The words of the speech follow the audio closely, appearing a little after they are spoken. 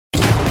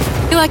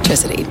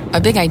Electricity, a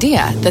big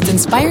idea that's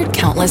inspired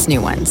countless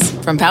new ones.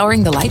 From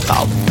powering the light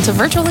bulb to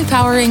virtually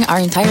powering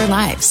our entire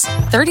lives.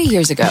 30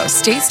 years ago,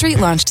 State Street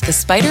launched the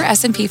SPDR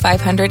S&P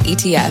 500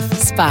 ETF,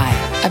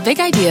 SPY. A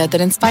big idea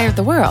that inspired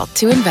the world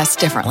to invest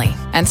differently.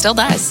 And still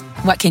does.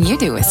 What can you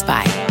do with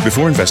SPY?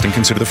 Before investing,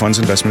 consider the fund's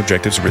investment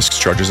objectives, risks,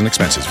 charges, and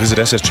expenses. Visit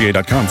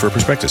ssga.com for a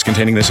prospectus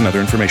containing this and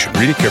other information.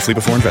 Read it carefully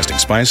before investing.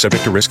 SPY is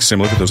subject to risks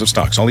similar to those of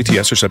stocks. All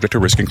ETFs are subject to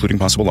risk, including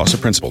possible loss of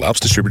principal. Alps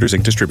Distributors,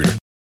 Inc. Distributor.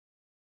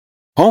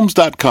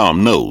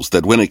 Homes.com knows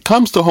that when it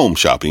comes to home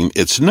shopping,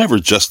 it's never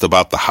just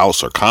about the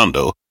house or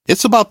condo.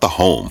 It's about the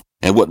home.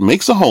 And what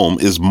makes a home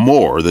is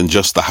more than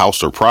just the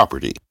house or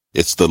property.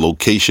 It's the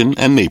location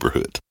and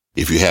neighborhood.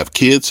 If you have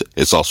kids,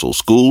 it's also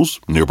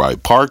schools, nearby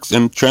parks,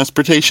 and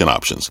transportation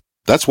options.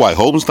 That's why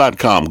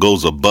Homes.com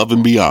goes above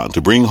and beyond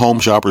to bring home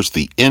shoppers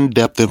the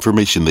in-depth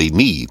information they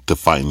need to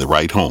find the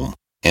right home.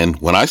 And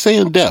when I say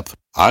in-depth,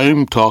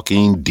 I'm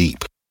talking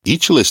deep.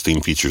 Each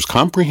listing features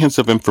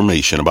comprehensive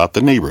information about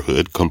the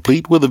neighborhood,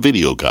 complete with a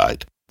video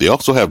guide. They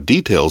also have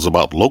details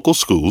about local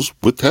schools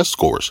with test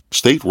scores,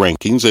 state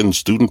rankings, and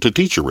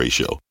student-to-teacher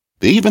ratio.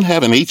 They even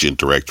have an agent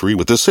directory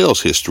with the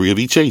sales history of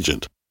each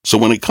agent. So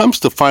when it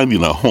comes to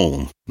finding a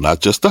home, not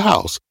just a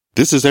house,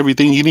 this is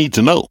everything you need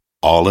to know,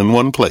 all in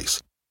one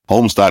place.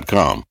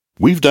 Homes.com.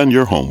 We've done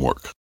your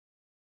homework.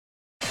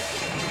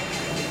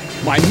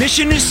 My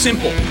mission is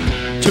simple: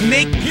 to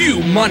make you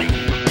money.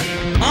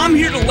 I'm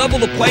here to level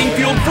the playing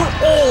field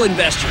for all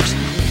investors.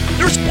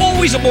 There's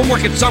always a bull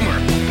market somewhere,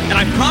 and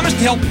I promise to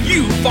help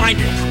you find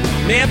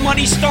it. Mad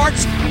Money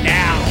starts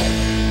now.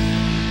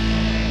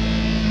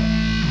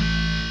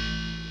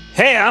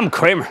 Hey, I'm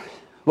Cramer.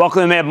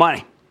 Welcome to Mad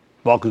Money.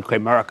 Welcome to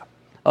Cramerica.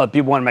 Other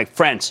people want to make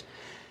friends.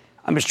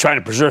 I'm just trying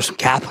to preserve some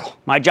capital.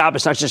 My job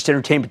is not just to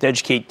entertain, but to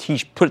educate,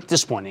 teach, put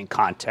this one in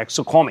context.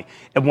 So call me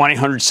at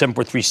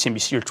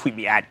 1-800-743-CNBC or tweet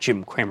me at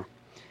Jim Cramer.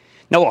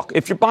 Now, look,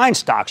 if you're buying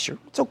stocks here,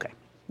 it's okay.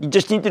 You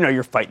just need to know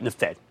you're fighting the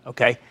Fed,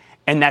 okay?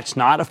 And that's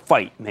not a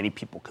fight many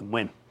people can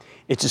win.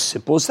 It's as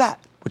simple as that,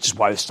 which is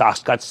why the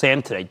stocks got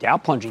slammed today. Dow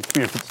plunging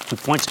 352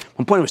 points.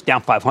 One point it was down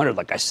 500,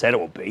 like I said it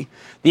will be.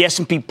 The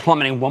S&P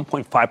plummeting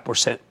 1.5%,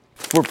 4%.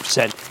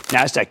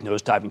 NASDAQ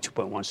nosediving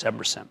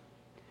 2.17%.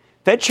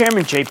 Fed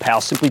Chairman Jay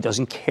Powell simply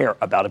doesn't care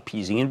about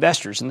appeasing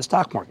investors in the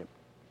stock market.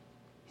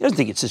 He doesn't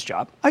think it's his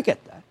job. I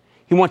get that.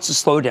 He wants to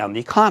slow down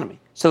the economy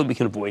so that we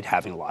can avoid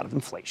having a lot of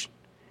inflation.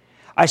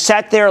 I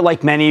sat there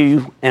like many of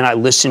you, and I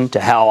listened to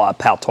how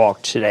Powell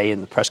talked today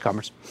in the press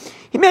conference.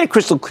 He made it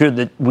crystal clear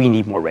that we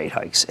need more rate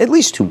hikes, at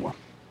least 2 more.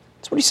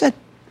 That's what he said.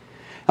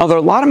 Now, there are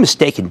a lot of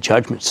mistaken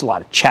judgments, a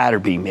lot of chatter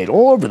being made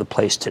all over the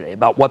place today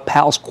about what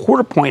Powell's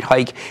quarter-point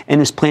hike and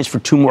his plans for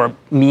 2 more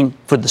mean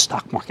for the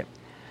stock market.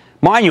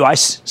 Mind you, I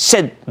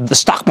said the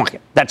stock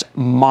market. That's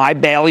my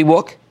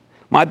bailiwick.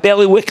 My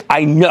bailiwick,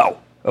 I know,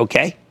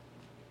 okay?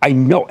 I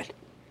know it.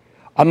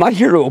 I'm not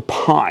here to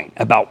opine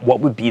about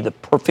what would be the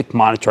perfect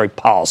monetary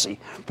policy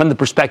from the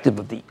perspective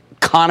of the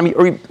economy,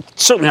 or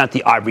certainly not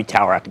the ivory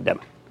tower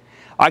academic.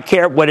 I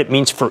care what it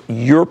means for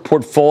your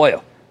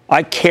portfolio.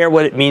 I care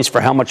what it means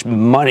for how much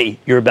money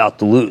you're about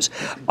to lose.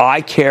 I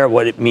care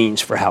what it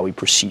means for how we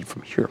proceed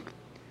from here.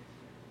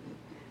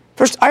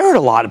 First, I heard a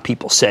lot of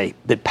people say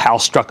that Powell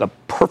struck a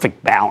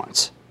perfect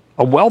balance,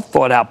 a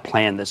well-thought-out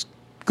plan that's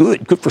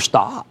good for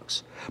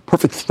stocks,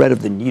 perfect thread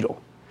of the needle.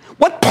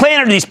 What plan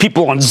are these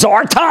people on,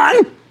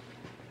 Zartan?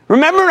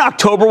 Remember in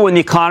October when the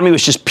economy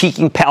was just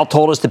peaking, Powell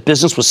told us that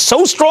business was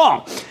so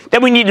strong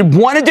that we needed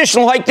 1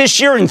 additional hike this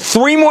year and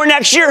 3 more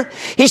next year?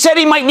 He said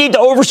he might need to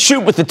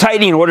overshoot with the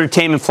tightening in order to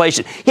tame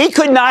inflation. He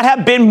could not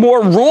have been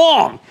more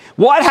wrong.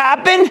 What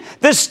happened?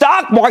 The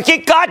stock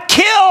market got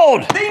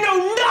killed. They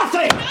know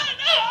nothing.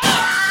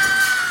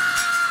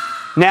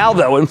 Now,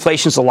 though,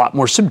 inflation's a lot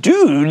more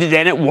subdued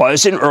than it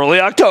was in early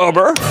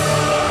October.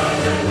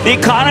 The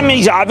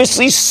economy is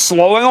obviously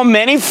slowing on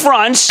many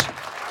fronts,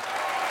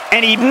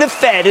 and even the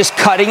Fed is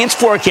cutting its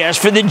forecast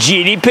for the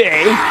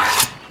GDP.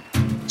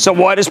 So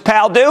what does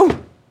Powell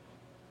do?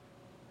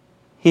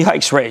 He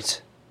hikes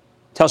rates.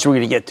 Tells us we're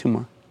going to get 2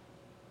 more.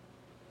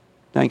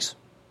 Thanks.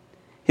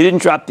 He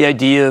didn't drop the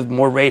idea of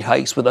more rate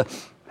hikes with a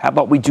how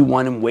about we do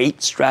one and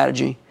wait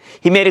strategy.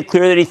 He made it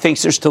clear that he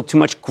thinks there's still too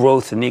much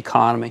growth in the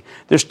economy.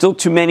 There's still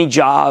too many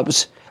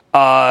jobs,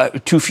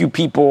 too few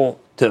people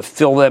to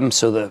fill them,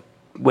 so the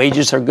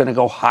wages are going to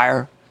go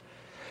higher.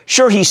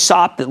 Sure, he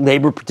sopped that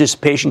labor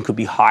participation could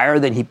be higher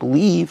than he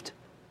believed,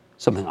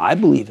 something I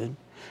believe in,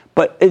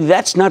 but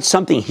that's not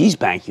something he's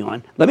banking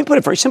on. Let me put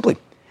it very simply.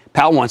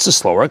 Powell wants a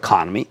slower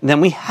economy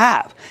than we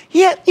have.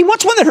 He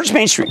wants one that hurts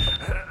Main Street.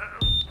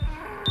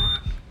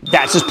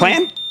 That's his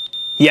plan.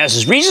 He has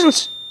his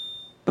reasons.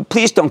 But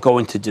please don't go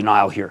into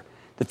denial here.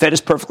 The Fed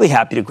is perfectly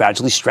happy to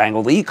gradually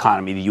strangle the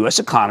economy, the U.S.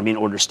 economy, in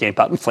order to stamp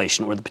out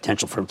inflation or the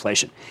potential for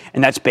inflation.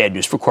 And that's bad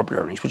news for corporate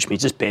earnings, which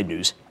means it's bad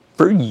news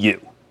for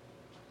you.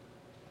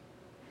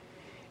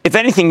 If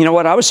anything, you know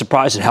what? I was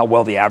surprised at how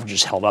well the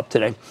averages held up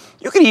today.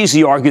 You could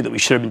easily argue that we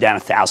should have been down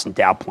 1,000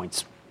 Dow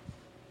points.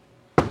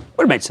 Would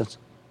have made sense.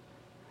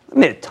 It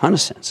made a ton of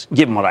sense,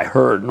 given what I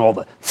heard and all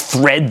the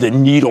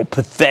thread-the-needle,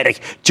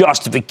 pathetic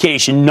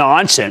justification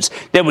nonsense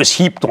that was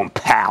heaped on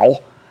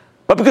Powell.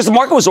 But because the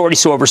market was already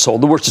so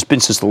oversold, the worst it's been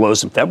since the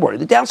lows in February,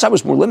 the downside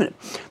was more limited.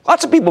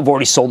 Lots of people have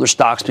already sold their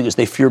stocks because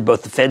they fear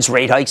both the Fed's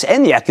rate hikes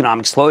and the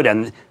economic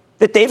slowdown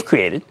that they've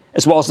created,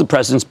 as well as the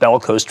president's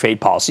bellicose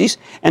trade policies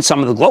and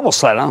some of the global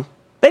slowdown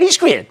that he's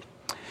created.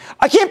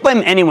 I can't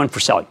blame anyone for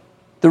selling.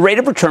 The rate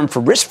of return for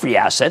risk-free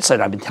assets,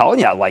 that I've been telling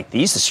you, like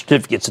these, the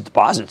certificates of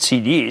deposit,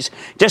 CDs,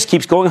 just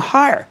keeps going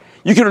higher.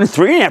 You can earn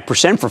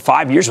 3.5% for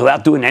 5 years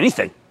without doing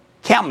anything.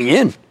 Count me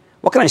in.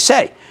 What can I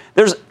say?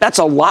 That's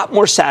a lot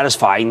more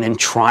satisfying than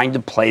trying to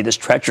play this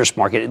treacherous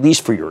market, at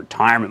least for your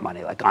retirement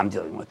money like I'm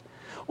dealing with.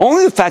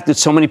 Only the fact that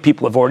so many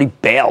people have already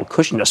bailed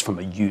cushioned us from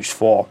a huge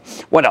fall.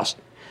 What else?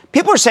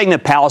 People are saying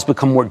that Powell has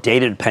become more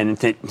data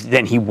dependent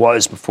than he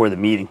was before the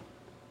meeting.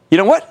 You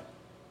know what?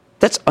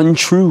 That's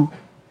untrue.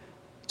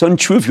 It's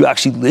untrue if you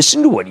actually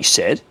listen to what he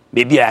said.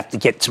 Maybe you have to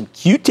get some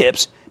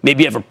Q-tips.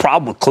 Maybe you have a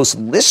problem with close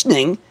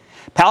listening.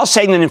 Powell's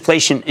saying that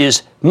inflation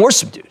is more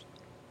subdued,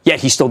 yet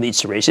he still needs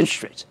to raise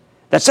interest rates.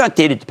 That's not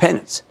data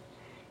dependence.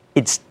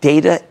 It's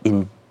data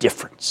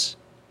indifference.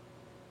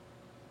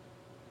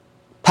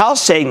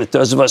 Powell's saying that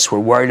those of us who are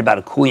worried about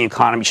a cooling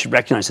economy should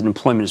recognize that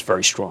employment is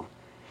very strong.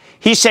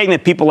 He's saying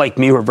that people like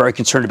me who are very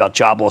concerned about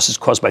job losses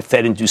caused by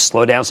Fed-induced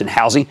slowdowns in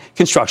housing,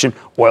 construction,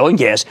 oil and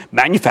gas,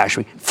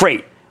 manufacturing,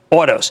 freight,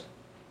 autos,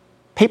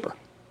 paper,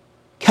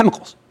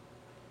 chemicals,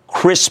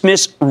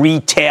 Christmas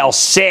retail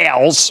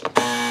sales,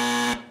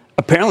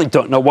 apparently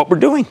don't know what we're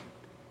doing.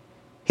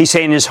 He's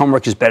saying his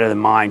homework is better than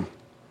mine.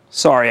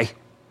 Sorry,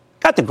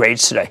 got the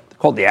grades today. They're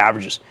called the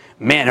averages.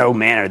 Man, oh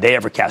man, are they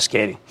ever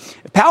cascading.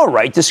 If Powell were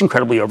right, this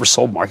incredibly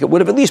oversold market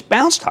would have at least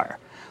bounced higher.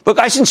 Look,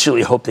 I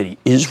sincerely hope that he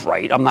is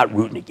right. I'm not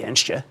rooting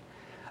against you.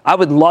 I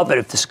would love it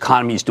if this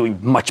economy is doing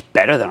much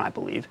better than I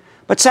believe.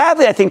 But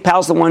sadly, I think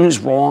Powell's the one who's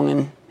wrong,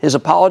 and his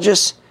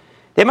apologists,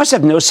 they must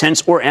have no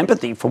sense or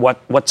empathy for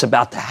what's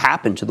about to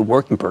happen to the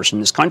working person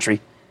in this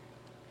country.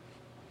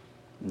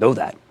 Know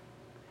that.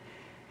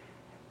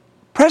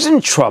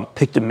 President Trump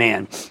picked a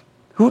man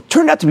who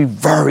turned out to be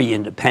very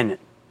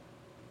independent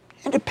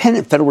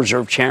Federal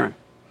Reserve chairman.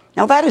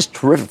 Now, that is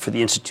terrific for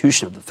the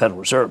institution of the Federal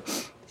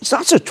Reserve. It's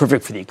not so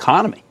terrific for the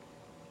economy.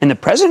 And the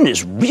president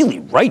is really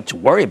right to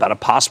worry about a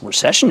possible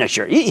recession next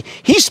year.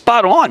 He's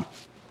spot on.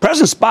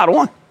 President's spot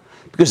on.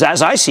 Because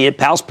as I see it,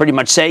 Powell's pretty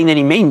much saying that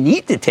he may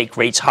need to take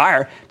rates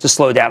higher to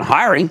slow down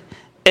hiring.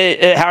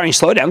 Hiring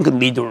slowdown could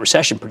lead to a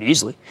recession pretty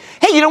easily.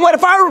 Hey, you know what?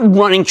 If I were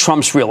running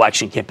Trump's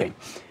reelection campaign,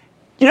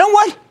 you know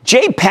what?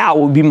 Jay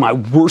Powell would be my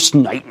worst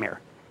nightmare.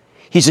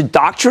 He's a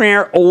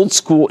doctrinaire,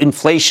 old-school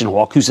inflation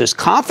hawk who's as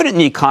confident in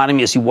the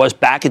economy as he was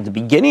back at the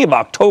beginning of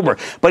October,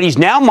 but he's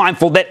now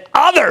mindful that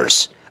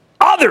others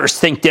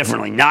think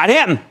differently, not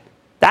him.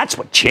 That's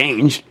what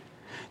changed.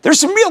 There's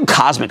some real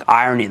cosmic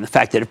irony in the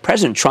fact that if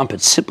President Trump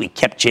had simply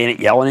kept Janet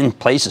Yellen in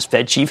place as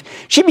Fed chief,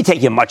 she'd be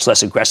taking a much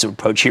less aggressive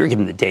approach here,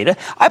 given the data.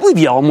 I believe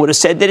Yellen would have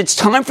said that it's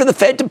time for the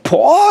Fed to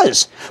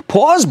pause.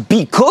 Pause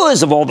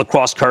because of all the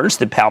cross currents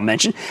that Powell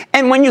mentioned.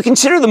 And when you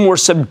consider the more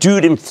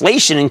subdued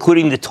inflation,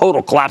 including the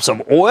total collapse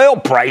of oil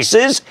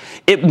prices,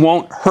 it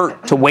won't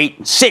hurt to wait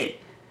and see.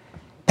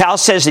 Powell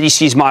says that he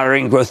sees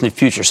moderating growth in the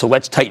future, so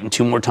let's tighten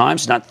 2 more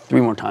times, not 3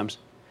 more times.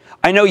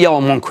 I know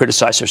Yellen won't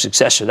criticize her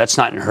successor. That's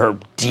not in her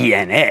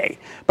DNA.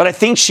 But I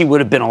think she would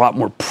have been a lot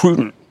more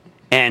prudent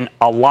and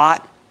a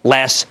lot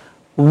less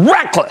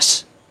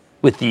reckless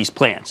with these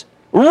plans.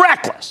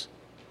 Reckless.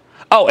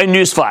 Oh, and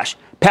newsflash.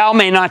 Powell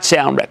may not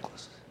sound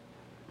reckless.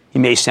 He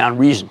may sound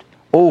reasoned.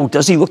 Oh,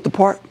 does he look the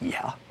part?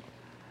 Yeah.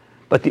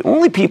 But the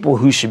only people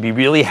who should be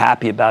really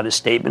happy about his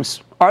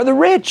statements are the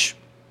rich.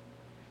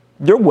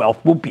 Their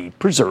wealth will be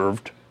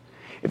preserved.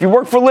 If you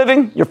work for a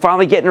living, you're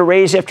finally getting a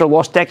raise after a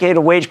lost decade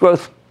of wage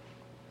growth.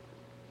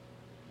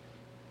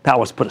 Powell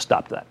wants to put a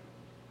stop to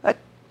that.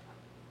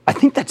 I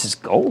think that's his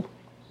goal.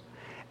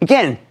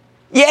 Again,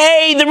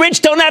 yay, the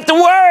rich don't have to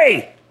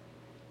worry.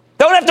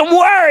 Don't have to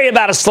worry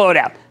about a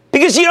slowdown.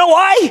 Because you know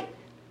why?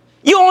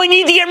 You only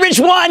need to get rich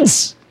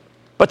once.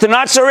 But the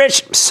not so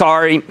rich,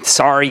 sorry.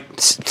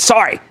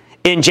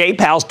 In Jay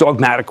Powell's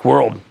dogmatic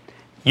world,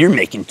 you're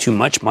making too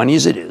much money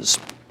as it is.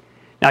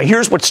 Now,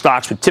 here's what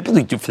stocks would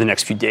typically do for the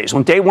next few days.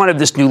 On day one of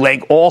this new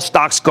leg, all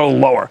stocks go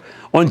lower.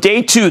 On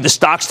day two, the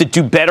stocks that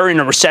do better in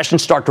a recession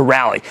start to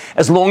rally,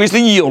 as long as the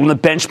yield on the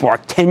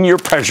benchmark 10-year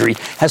Treasury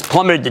has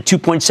plummeted to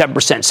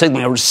 2.7%,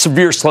 signaling a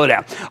severe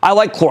slowdown. I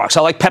like Clorox,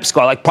 I like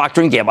PepsiCo, I like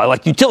Procter & Gamble, I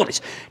like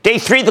utilities. Day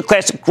three, the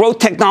classic growth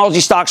technology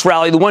stocks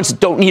rally, the ones that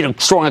don't need a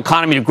strong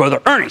economy to grow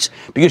their earnings,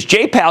 because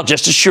Jay Powell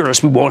just assured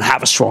us we won't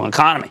have a strong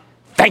economy.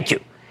 Thank you.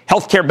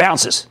 Healthcare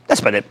bounces.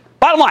 That's about it.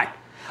 Bottom line,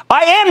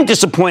 I am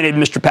disappointed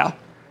in Mr. Powell,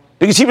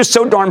 because he was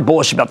so darn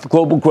bullish about the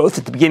global growth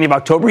at the beginning of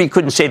October, he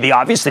couldn't say the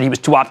obvious that he was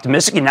too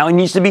optimistic, and now he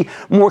needs to be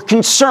more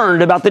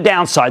concerned about the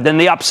downside than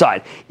the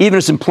upside, even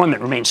as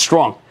employment remains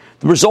strong.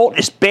 The result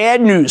is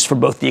bad news for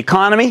both the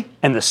economy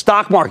and the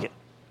stock market.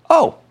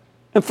 Oh,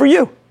 and for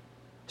you.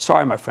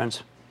 Sorry, my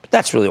friends, but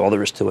that's really all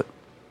there is to it.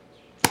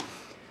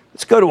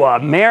 Let's go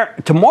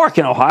to Mark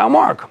in Ohio.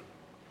 Mark.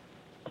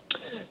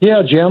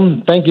 Yeah,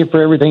 Jim, thank you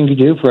for everything you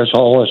do for us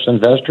all as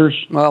investors.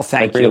 Well,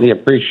 thank you. I really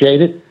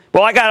appreciate it.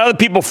 Well, I got other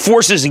people,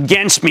 forces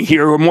against me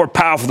here who are more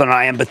powerful than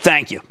I am, but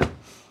thank you.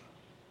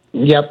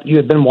 Yep, you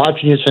have been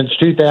watching you since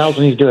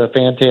 2000. You do a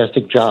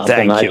fantastic job.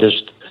 Thank you. I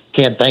just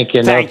can't thank you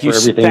enough for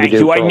everything you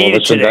do for all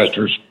of us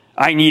investors.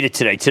 I need it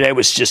today. Today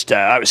was just,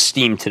 I was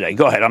steamed today.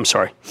 Go ahead. I'm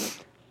sorry.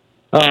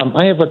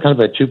 I have a kind of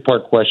a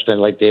two-part question I'd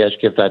like to ask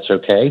you, if that's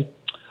okay.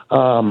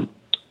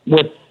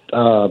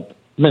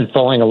 Been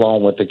following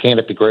along with the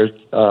Canopy Growth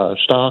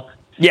stock.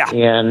 Yeah.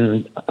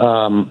 And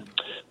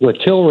with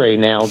Tilray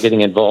now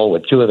getting involved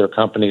with two other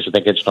companies, I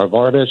think it's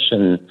Novartis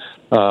and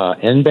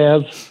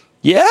InBev.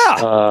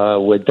 Yeah.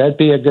 Would that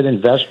be a good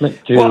investment?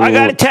 Well, I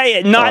got to tell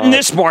you, not in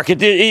this market.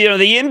 The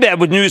InBev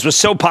with news was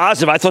so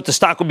positive. I thought the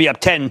stock would be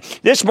up 10.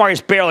 This market's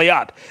barely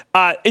up.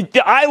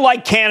 I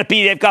like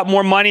Canopy. They've got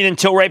more money than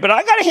Tilray, but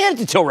I got to hand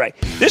it to Tilray.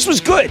 This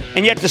was good,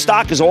 and yet the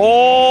stock is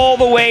all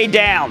the way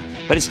down.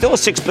 But it's still a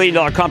 $6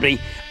 billion company.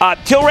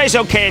 Tilray's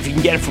okay if you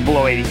can get it for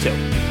below 82.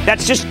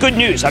 That's just good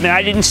news. I mean,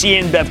 I didn't see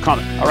InBev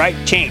coming. All right,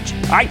 change.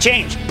 I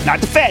changed.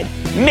 Not the Fed.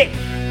 Me.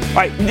 All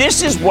right,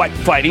 this is what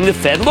fighting the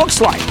Fed looks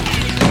like.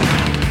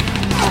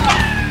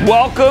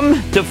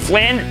 Welcome to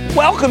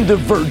Welcome to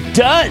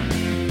Verdun.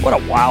 What a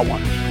wild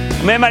one.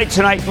 Mad Money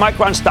tonight,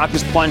 Micron stock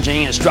is plunging,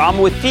 and its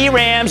drama with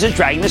DRAMs is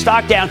dragging the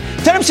stock down.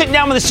 Then I'm sitting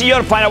down with the CEO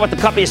to find out what the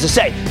company has to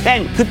say.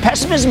 Then, could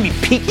pessimism be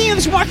peaking in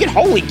this market?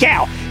 Holy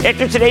cow.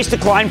 After today's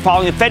decline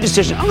following the Fed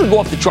decision, I'm going to go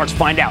off the charts to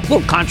find out. A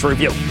little contra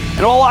review.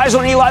 And all eyes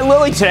on Eli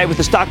Lilly today, with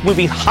the stock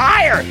moving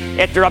higher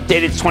after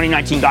updated its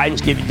 2019 guidance,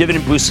 gave a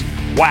dividend boost.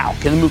 Wow.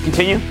 Can the move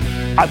continue?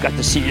 I've got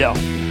the CEO.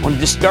 On a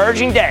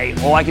discouraging day,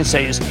 all I can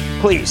say is,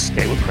 please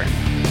stay with Cramer.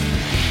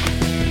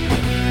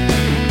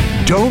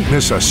 Don't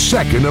miss a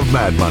second of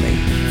Mad Money.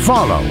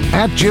 Follow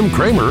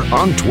 @JimCramer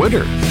on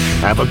Twitter.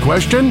 Have a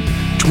question?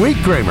 Tweet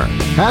Cramer.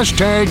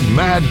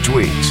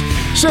 #MadTweets.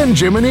 Send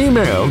Jim an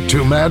email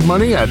to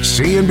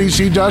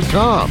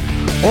madmoney@cnbc.com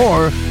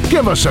or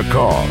give us a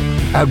call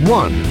at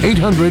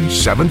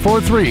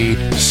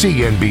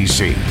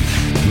 1-800-743-CNBC.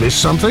 Miss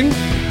something?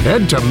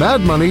 Head to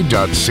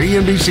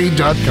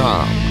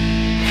madmoney.cnbc.com.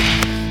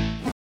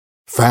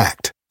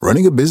 Fact.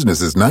 Running a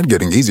business is not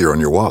getting easier on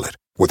your wallet.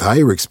 With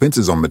higher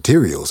expenses on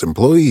materials,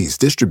 employees,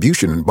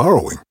 distribution, and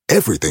borrowing,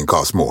 everything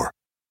costs more.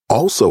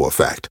 Also a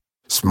fact.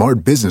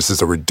 Smart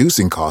businesses are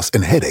reducing costs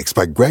and headaches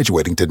by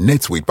graduating to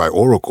NetSuite by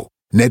Oracle.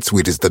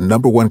 NetSuite is the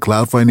 #1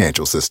 cloud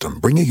financial system,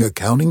 bringing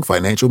accounting,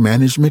 financial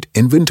management,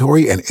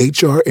 inventory, and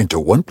HR into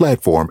one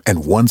platform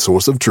and one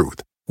source of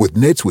truth. With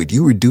NetSuite,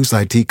 you reduce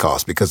IT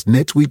costs because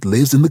NetSuite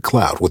lives in the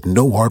cloud with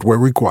no hardware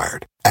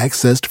required.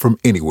 Accessed from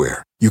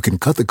anywhere, you can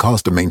cut the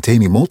cost of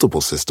maintaining multiple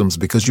systems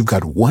because you've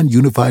got one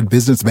unified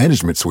business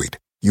management suite.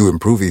 You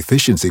improve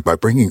efficiency by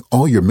bringing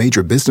all your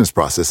major business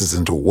processes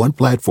into one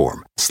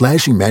platform,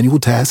 slashing manual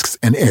tasks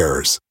and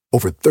errors.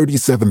 Over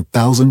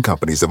 37,000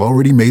 companies have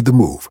already made the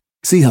move.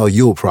 See how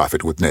you'll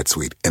profit with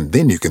NetSuite, and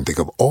then you can think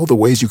of all the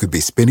ways you could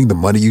be spending the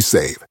money you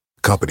save.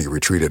 Company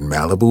retreat in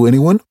Malibu,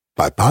 anyone?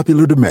 By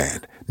popular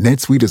demand,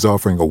 NetSuite is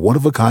offering a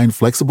one-of-a-kind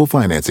flexible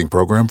financing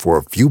program for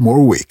a few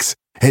more weeks.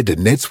 Head to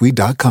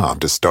netsuite.com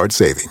to start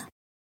saving.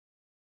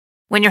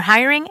 When you're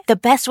hiring, the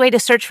best way to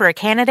search for a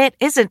candidate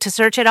isn't to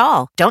search at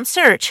all. Don't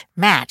search,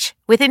 match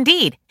with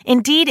Indeed.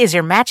 Indeed is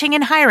your matching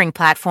and hiring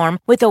platform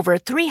with over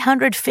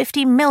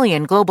 350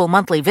 million global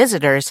monthly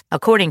visitors,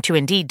 according to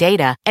Indeed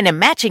data, and a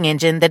matching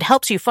engine that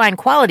helps you find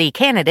quality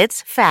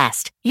candidates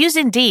fast. Use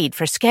Indeed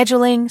for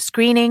scheduling,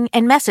 screening,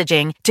 and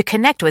messaging to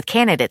connect with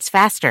candidates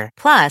faster.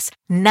 Plus,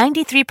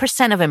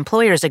 93% of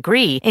employers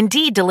agree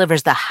Indeed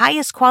delivers the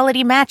highest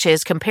quality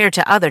matches compared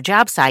to other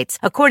job sites,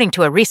 according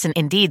to a recent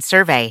Indeed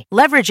survey.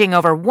 Leveraging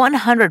over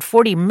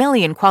 140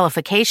 million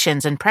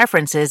qualifications and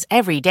preferences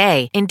every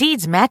day,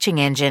 Indeed's matching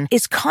engine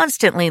is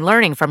constantly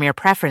learning from your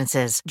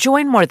preferences.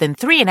 Join more than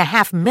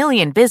 3.5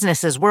 million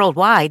businesses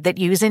worldwide that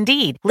use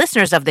Indeed.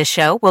 Listeners of this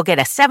show will get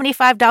a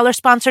 $75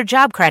 sponsored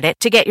job credit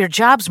to get your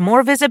jobs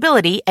more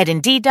visibility at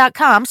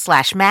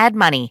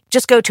Indeed.com/madmoney.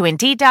 Just go to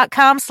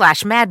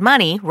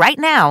Indeed.com/madmoney right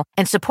now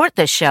and support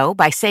this show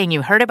by saying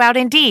you heard about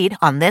Indeed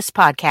on this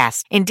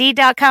podcast.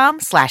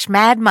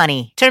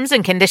 Indeed.com/madmoney. Terms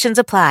and conditions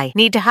apply.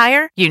 Need to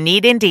hire? You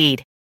need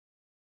Indeed.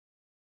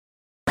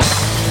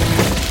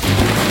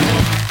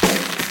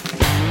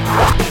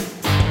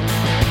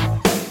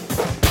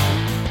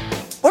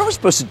 What are we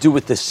supposed to do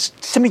with this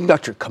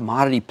semiconductor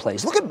commodity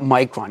plays? Look at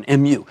Micron,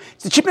 MU.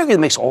 It's the chip maker that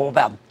makes all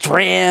about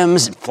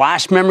DRAMs and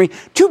flash memory,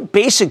 two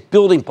basic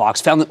building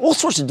blocks found in all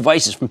sorts of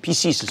devices from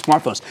PCs to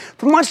smartphones.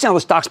 For months now,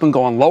 the stock's been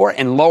going lower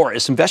and lower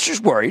as investors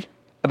worried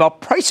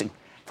about pricing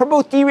for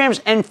both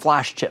DRAMs and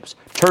flash chips.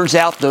 Turns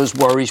out those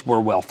worries were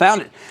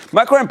well-founded.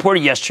 Micron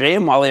reported yesterday,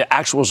 and while their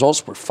actual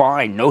results were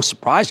fine, no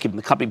surprise given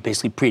the company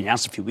basically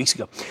pre-announced a few weeks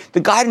ago, the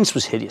guidance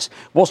was hideous.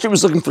 Wall Street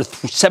was looking for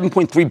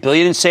 $7.3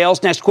 billion in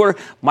sales next quarter.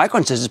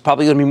 Micron says it's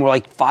probably going to be more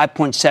like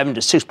 $5.7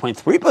 to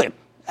 $6.3 billion.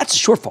 That's a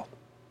shortfall.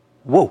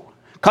 Whoa.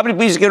 Company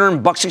believes it's going to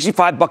earn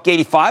 $1.65,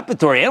 $1.85, but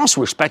their analysts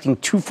were expecting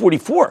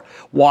 $2.44.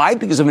 Why?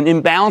 Because of an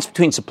imbalance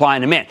between supply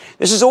and demand.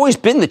 This has always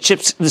been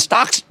the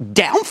stock's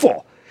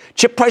downfall.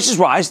 Chip prices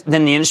rise,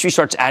 then the industry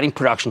starts adding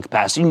production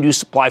capacity, new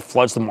supply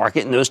floods the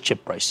market, and those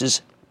chip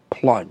prices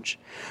plunge.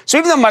 So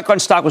even though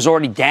Micron stock was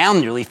already down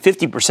nearly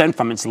 50%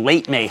 from its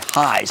late May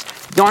highs,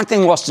 the darn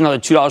thing lost another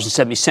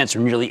 $2.70 or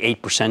nearly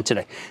 8%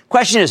 today.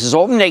 Question is, has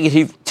all the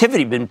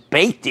negativity been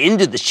baked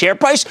into the share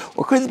price,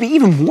 or could there be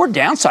even more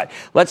downside?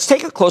 Let's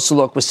take a closer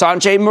look with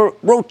Sanjay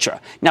Mehrotra.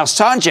 Now,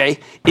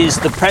 Sanjay is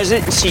the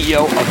president and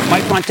CEO of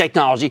Micron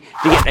Technology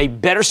to get a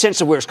better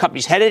sense of where his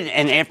company's headed,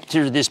 and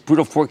after this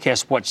brutal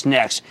forecast, what's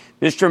next.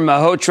 Mr.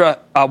 Mehrotra,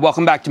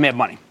 welcome back to Mad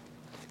Money.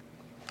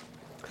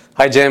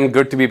 Hi, Jim.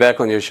 Good to be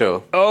back on your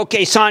show.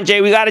 Okay,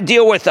 Sanjay, we got to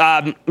deal with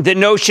the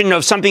notion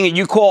of something that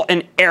you call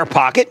an air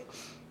pocket.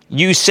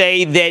 You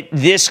say that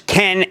this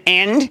can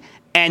end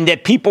and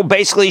that people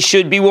basically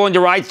should be willing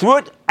to ride through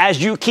it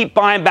as you keep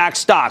buying back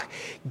stock.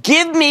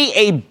 Give me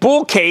a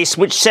bull case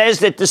which says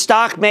that the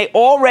stock may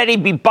already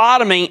be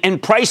bottoming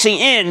and pricing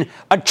in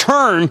a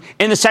turn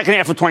in the second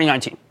half of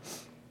 2019.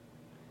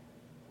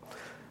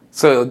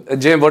 So,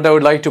 Jim, what I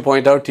would like to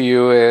point out to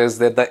you is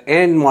that the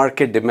end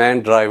market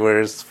demand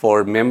drivers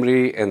for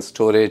memory and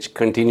storage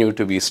continue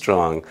to be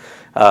strong.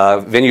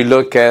 When you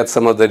look at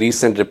some of the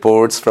recent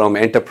reports from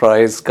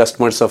enterprise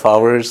customers of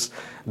ours,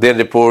 their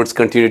reports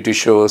continue to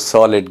show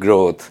solid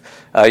growth.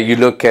 You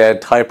look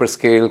at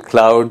hyperscale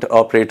cloud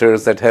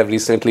operators that have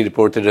recently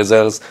reported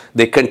results,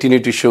 they continue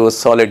to show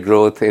solid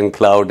growth in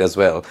cloud as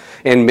well.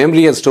 And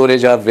memory and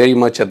storage are very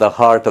much at the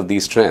heart of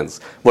these trends.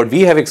 What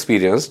we have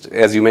experienced,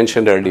 as you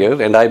mentioned earlier,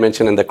 and I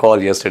mentioned in the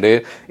call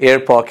yesterday, air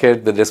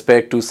pocket with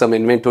respect to some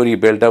inventory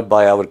buildup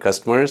by our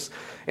customers.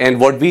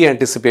 And what we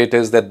anticipate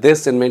is that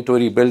this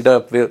inventory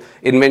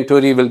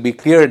will be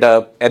cleared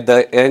up at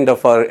the end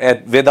of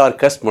with our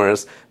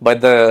customers by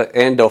the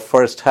end of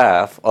first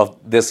half of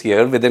this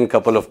year, within a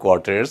couple of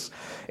quarters.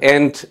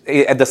 And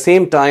at the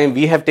same time,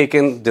 we have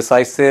taken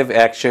decisive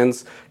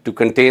actions to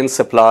contain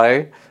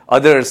supply.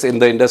 Others in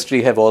the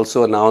industry have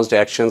also announced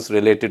actions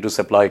related to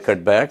supply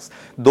cutbacks.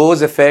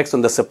 Those effects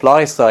on the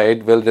supply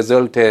side will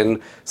result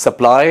in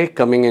supply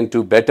coming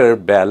into better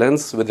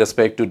balance with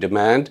respect to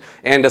demand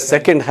and a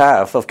second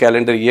half of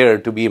calendar year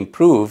to be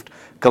improved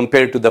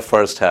compared to the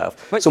first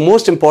half. So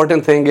most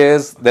important thing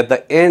is that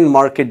the end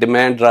market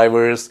demand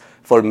drivers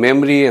for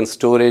memory and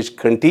storage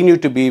continue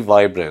to be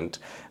vibrant.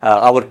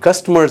 Our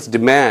customers'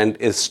 demand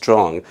is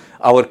strong.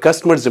 Our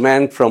customers'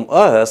 demand from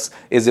us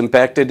is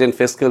impacted in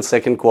fiscal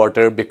second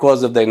quarter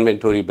because of the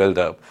inventory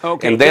buildup.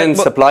 Okay, and then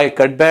supply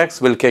cutbacks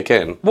will kick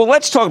in. Well,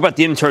 let's talk about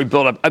the inventory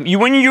buildup.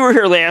 When you were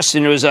here last,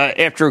 and it was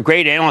after a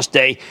great analyst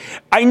day,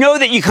 I know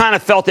that you kind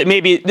of felt that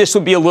maybe this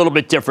would be a little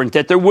bit different,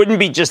 that there wouldn't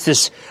be just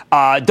this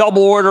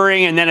double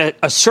ordering and then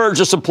a surge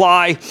of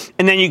supply,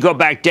 and then you go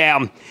back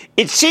down.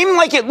 It seemed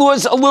like it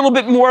was a little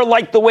bit more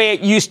like the way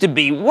it used to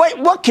be.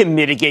 What can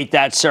mitigate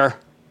that, sir?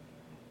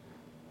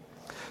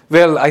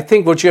 Well, I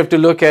think what you have to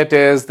look at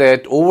is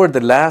that over the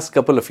last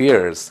couple of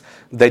years,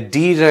 the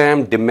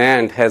DRAM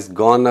demand has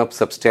gone up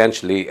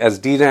substantially as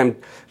DRAM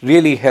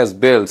really has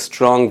built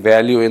strong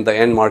value in the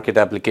end market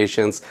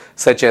applications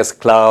such as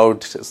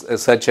cloud,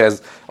 such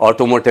as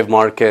automotive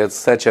markets,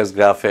 such as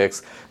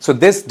graphics. So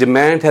this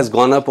demand has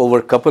gone up over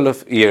a couple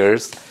of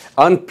years.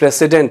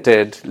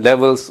 Unprecedented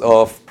levels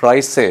of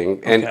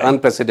pricing and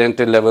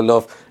unprecedented level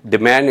of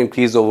demand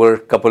increase over a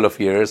couple of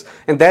years.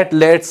 And that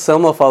led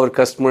some of our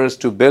customers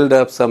to build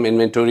up some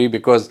inventory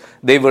because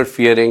they were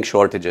fearing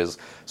shortages.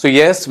 So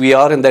yes, we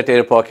are in that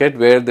air pocket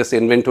where this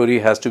inventory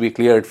has to be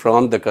cleared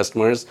from the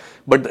customers.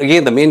 But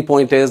again, the main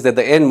point is that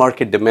the end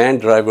market demand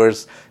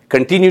drivers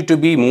continue to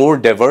be more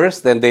diverse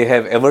than they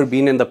have ever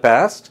been in the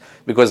past,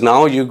 because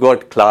now you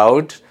got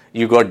cloud,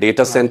 you got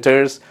data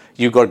centers,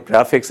 you got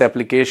graphics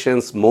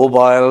applications,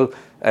 mobile,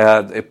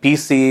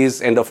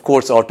 PCs, and of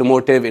course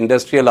automotive,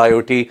 industrial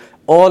IoT.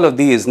 All of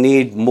these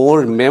need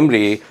more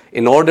memory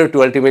in order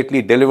to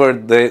ultimately deliver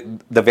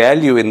the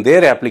value in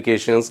their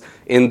applications,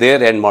 in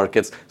their end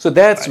markets. So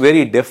that's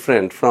very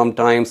different from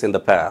times in the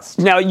past.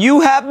 Now,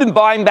 you have been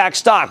buying back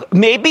stock.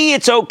 Maybe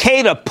it's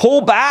okay to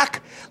pull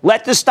back,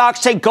 let the stock,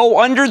 say, go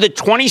under the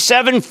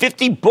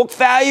 $27.50 book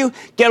value,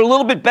 get a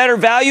little bit better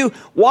value.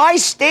 Why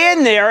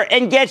stand there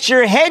and get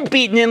your head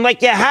beaten in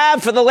like you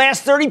have for the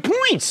last 30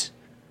 points?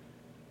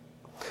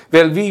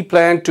 Well, we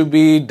plan to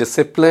be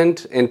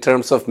disciplined in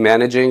terms of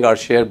managing our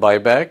share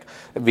buyback.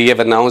 We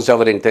have announced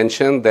our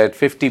intention that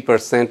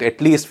 50%,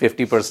 at least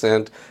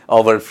 50%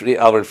 of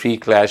our free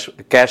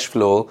cash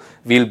flow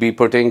we'll be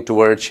putting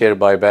towards share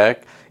buyback.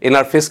 In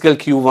our fiscal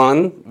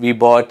Q1, we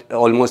bought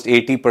almost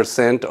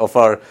 80% of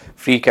our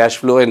free cash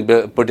flow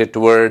and put it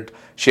toward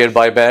share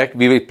buyback.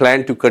 We will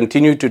plan to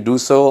continue to do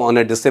so on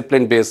a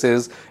disciplined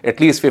basis,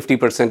 at least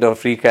 50% of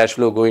free cash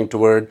flow going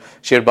toward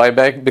share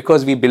buyback,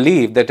 because we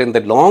believe that in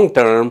the long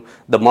term,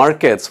 the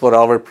markets for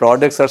our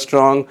products are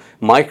strong.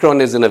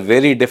 Micron is in a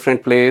very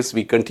different place.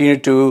 We continue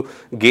to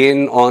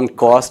gain on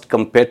cost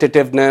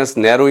competitiveness,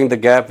 narrowing the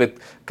gap with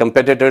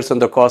competitors on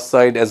the cost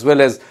side, as well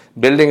as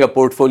building a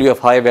portfolio of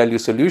high-value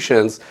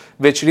solutions,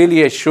 which really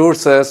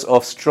assures us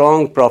of strong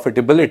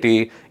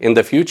profitability in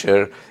the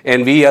future. And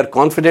we are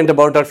confident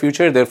about our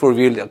future. Therefore,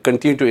 we'll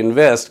continue to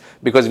invest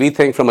because we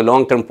think from a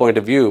long-term point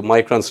of view,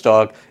 Micron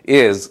stock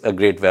is a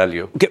great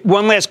value. Okay,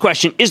 one last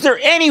question. Is there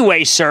any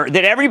way, sir,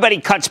 that everybody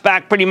cuts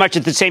back pretty much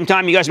at the same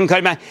time? You guys have been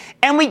cutting back,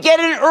 and we get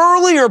an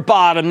earlier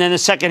bottom than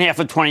the second half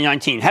of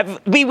 2019? Have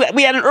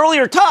we had an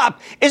earlier top?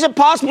 Is it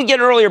possible to get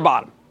an earlier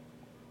bottom?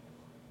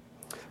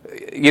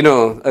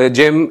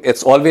 Jim,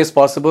 it's always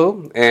possible.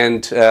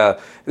 And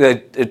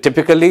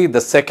typically,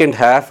 the second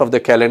half of the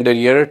calendar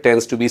year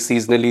tends to be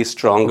seasonally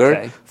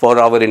stronger for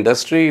our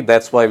industry.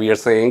 That's why we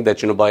are saying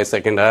that, by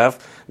second half,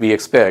 we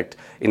expect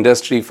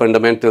industry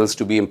fundamentals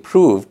to be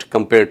improved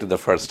compared to the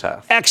first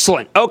half.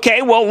 Excellent.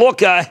 Okay, well,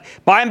 look,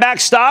 buying back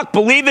stock,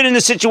 believe it in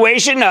the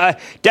situation,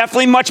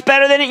 definitely much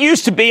better than it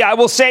used to be. I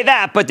will say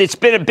that, but it's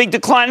been a big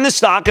decline in the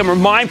stock, and we're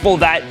mindful of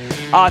that.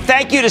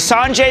 Thank you to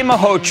Sanjay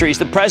Mehrotra. He's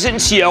the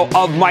president and CEO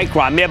of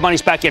Micron. Mad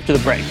Money's back after the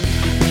break.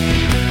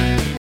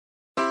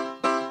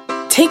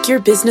 Take your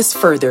business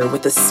further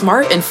with the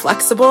smart and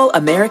flexible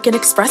American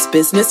Express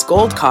Business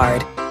Gold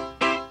Card.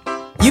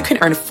 You can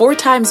earn 4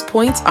 times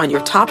points on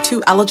your top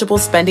 2 eligible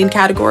spending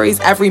categories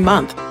every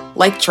month,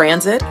 like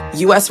transit,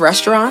 U.S.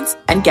 restaurants,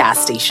 and gas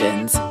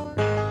stations.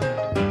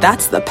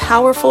 That's the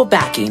powerful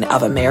backing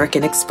of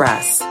American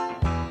Express.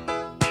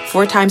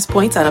 4 times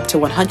points on up to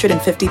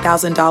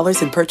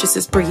 $150,000 in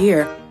purchases per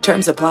year.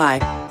 Terms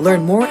apply.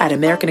 Learn more at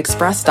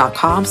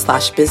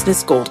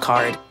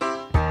americanexpress.com/businessgoldcard.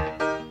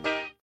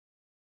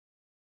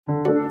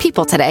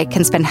 People today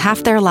can spend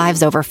half their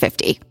lives over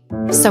 50.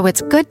 So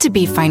it's good to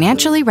be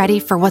financially ready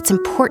for what's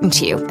important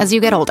to you as you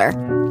get older,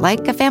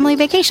 like a family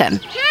vacation.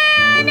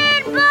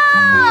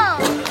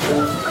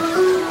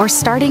 Or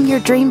starting your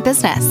dream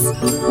business.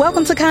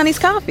 Welcome to Connie's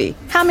Coffee.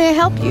 How may I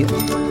help you?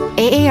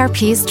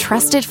 AARP's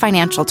trusted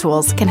financial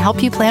tools can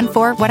help you plan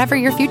for whatever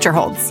your future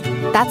holds.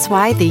 That's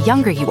why the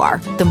younger you are,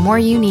 the more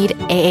you need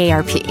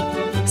AARP.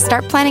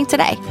 Start planning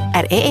today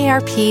at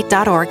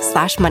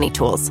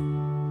aarp.org/moneytools.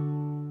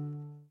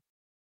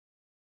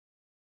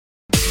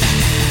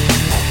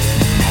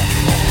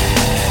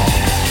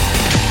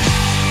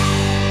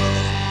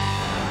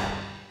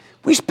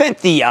 We spent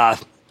the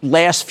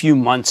last few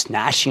months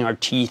gnashing our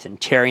teeth and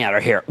tearing out our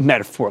hair,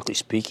 metaphorically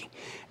speaking,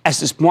 as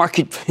this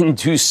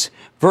market-induced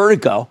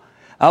vertigo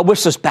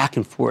whips us back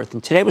and forth.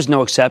 And today was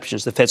no exception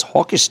as the Fed's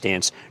hawkish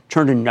stance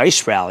turned a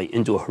nice rally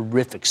into a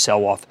horrific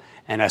sell-off.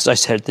 And as I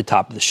said at the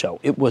top of the show,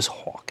 it was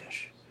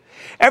hawkish.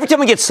 Every time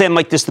we get slammed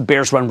like this, the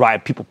bears run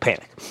riot, people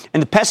panic.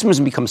 And the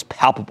pessimism becomes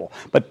palpable.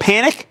 But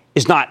panic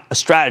is not a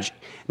strategy.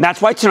 And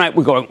that's why tonight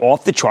we're going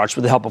off the charts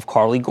with the help of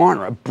Carly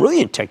Garner, a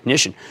brilliant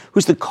technician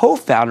who's the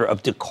co-founder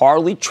of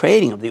DeCarly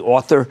Trading, the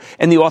author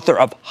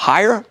of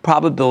Higher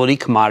Probability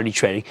Commodity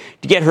Trading.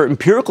 To get her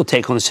empirical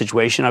take on the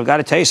situation, I've got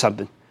to tell you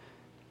something.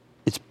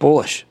 It's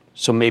bullish,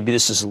 so maybe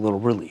this is a little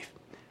relief.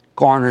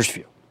 Garner's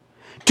view.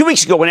 2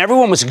 weeks ago, when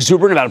everyone was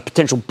exuberant about a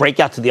potential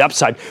breakout to the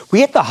upside, we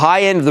hit the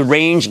high end of the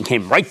range and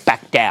came right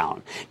back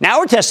down. Now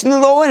we're testing the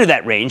low end of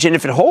that range, and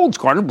if it holds,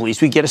 Garner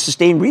believes we get a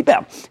sustained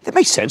rebound. That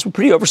makes sense. We're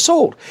pretty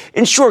oversold.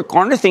 In short,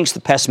 Garner thinks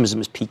the pessimism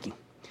is peaking.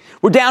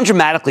 We're down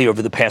dramatically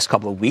over the past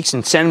couple of weeks,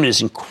 and sentiment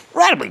is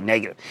incredibly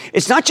negative.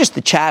 It's not just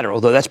the chatter,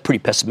 although that's pretty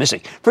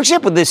pessimistic. For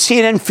example, the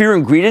CNN Fear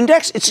and Greed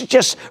Index, it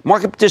suggests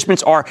market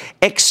participants are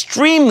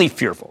extremely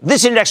fearful.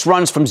 This index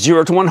runs from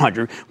 0 to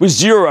 100, with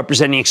 0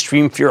 representing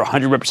extreme fear,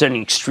 100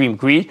 representing extreme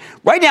greed.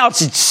 Right now,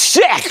 it's at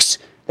 6.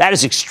 That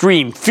is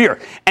extreme fear.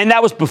 And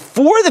that was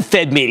before the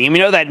Fed meeting. And we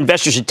know that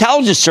Investors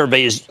Intelligence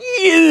Survey is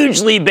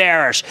hugely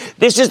bearish.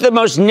 This is the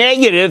most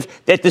negative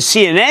that the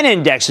CNN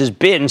index has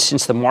been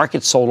since the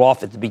market sold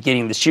off at the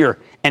beginning of this year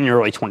and in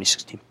early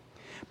 2016.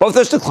 Both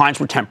those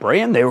declines were temporary,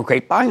 and they were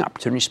great buying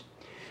opportunities.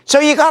 So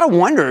you got to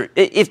wonder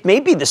if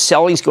maybe the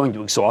selling's going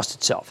to exhaust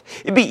itself.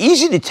 It'd be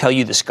easy to tell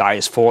you the sky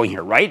is falling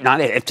here, right? Not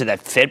after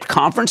that Fed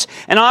conference.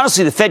 And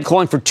honestly, the Fed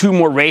calling for 2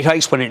 more rate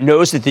hikes when it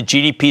knows that the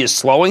GDP is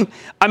slowing,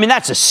 I mean,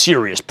 that's a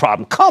serious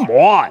problem. Come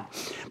on.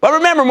 But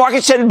remember,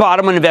 markets tend to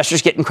bottom when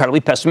investors get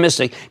incredibly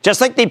pessimistic, just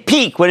like they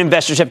peak when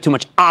investors have too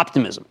much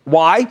optimism.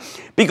 Why?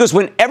 Because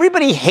when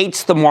everybody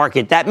hates the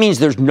market, that means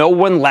there's no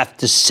one left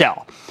to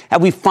sell.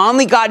 Have we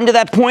finally gotten to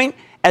that point?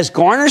 As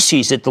Garner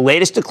sees it, the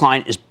latest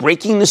decline is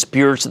breaking the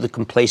spirits of the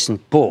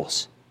complacent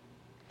bulls.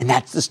 And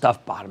that's the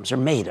stuff bottoms are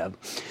made of.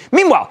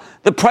 Meanwhile,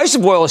 the price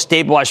of oil has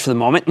stabilized for the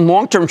moment, and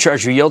long-term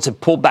Treasury yields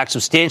have pulled back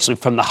substantially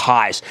from the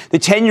highs. The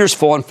 10-year's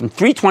fallen from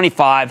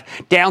 3.25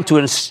 down to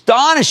an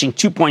astonishing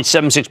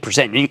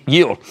 2.76%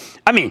 yield.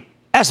 I mean,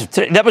 as of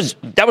today,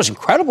 that was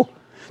incredible.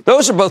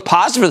 Those are both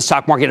positive for the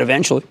stock market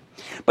eventually.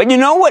 But you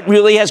know what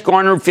really has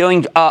Garner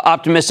feeling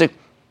optimistic?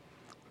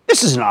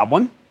 This is an odd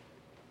one.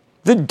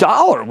 The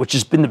dollar, which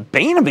has been the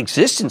bane of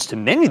existence to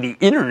many of the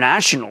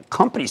international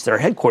companies that are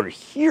headquartered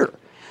here.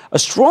 A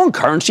strong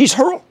currency is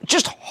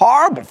just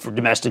horrible for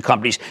domestic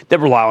companies that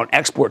rely on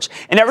exports.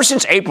 And ever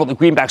since April, the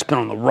greenback's been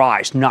on the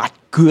rise. Not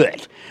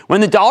good. When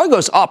the dollar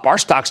goes up, our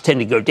stocks tend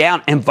to go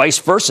down, and vice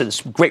versa.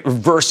 This great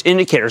reverse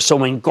indicator. So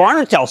when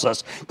Garner tells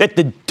us that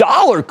the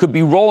dollar could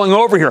be rolling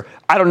over here,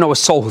 I don't know a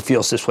soul who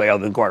feels this way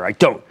other than Garner. I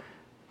don't.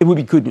 It would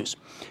be good news.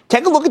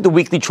 Take a look at the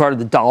weekly chart of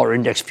the dollar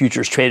index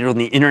futures traded on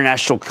the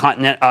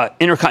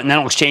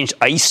Intercontinental Exchange,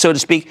 ICE, so to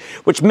speak,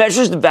 which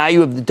measures the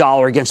value of the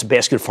dollar against a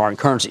basket of foreign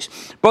currencies.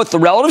 Both the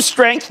relative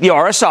strength, the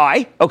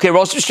RSI,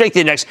 relative strength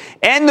index,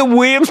 and the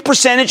Williams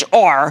percentage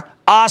R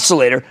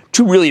oscillator,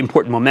 two really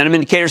important momentum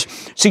indicators,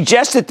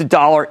 suggest that the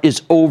dollar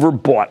is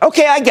overbought.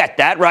 Okay, I get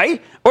that,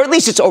 right? Or at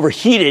least it's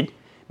overheated,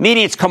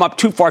 meaning it's come up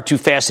too far too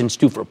fast and it's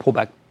due for a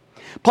pullback.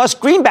 Plus,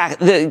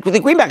 the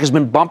greenback has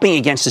been bumping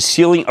against a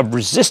ceiling of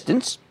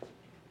resistance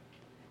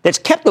that's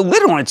kept the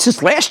lid on it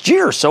since last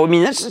year. So, I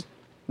mean, that's a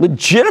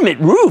legitimate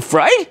roof,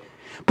 right?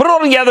 Put it all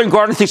together, and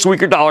Gardner thinks a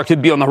weaker dollar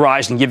could be on the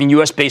rise and giving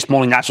U.S.-based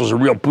multinationals a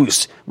real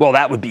boost. Well,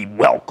 that would be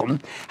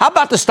welcome. How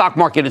about the stock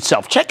market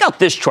itself? Check out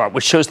this chart,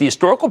 which shows the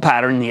historical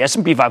pattern in the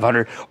S&P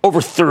 500 over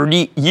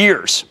 30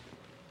 years.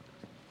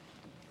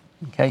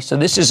 Okay, so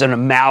this is an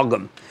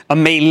amalgam, a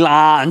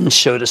melange,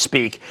 so to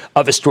speak,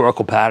 of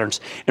historical patterns.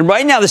 And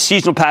right now, the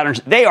seasonal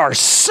patterns, they are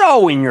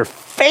so in your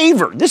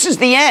favor. This is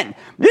the end.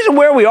 This is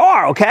where we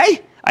are,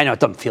 okay? I know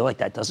it doesn't feel like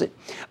that, does it?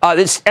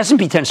 This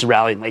S&P tends to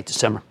rally in late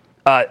December,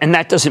 and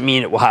that doesn't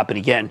mean it will happen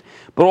again.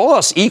 But all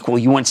else equal,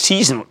 you want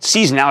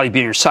seasonality to be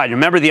on your side.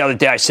 Remember the other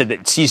day I said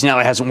that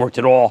seasonality hasn't worked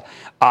at all.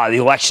 The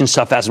election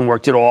stuff hasn't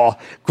worked at all.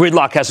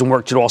 Gridlock hasn't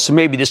worked at all. So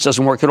maybe this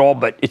doesn't work at all,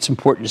 but it's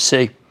important to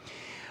see.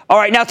 All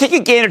right, now take a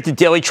gander at the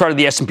daily chart of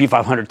the S&P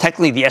 500.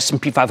 Technically, the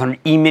S&P 500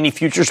 E-mini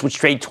futures, which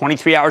trade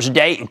 23 hours a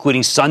day,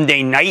 including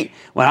Sunday night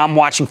when I'm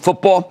watching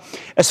football.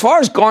 As far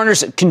as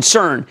Garner's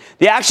concerned,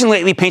 the action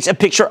lately paints a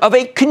picture of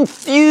a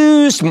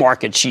confused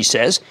market, she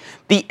says.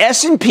 The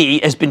S&P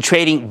has been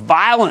trading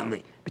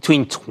violently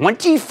between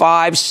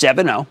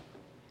 25.70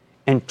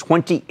 and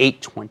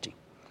 28.20.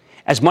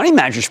 As money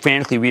managers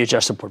frantically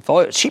readjust the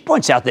portfolios, she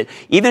points out that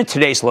even at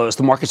today's lows,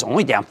 the market's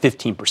only down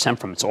 15%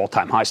 from its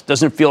all-time highs.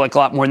 Doesn't feel like a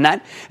lot more than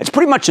that. It's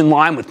pretty much in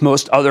line with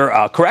most other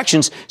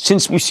corrections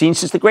we've seen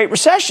since the Great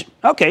Recession.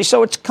 Okay,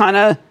 so it's kind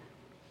of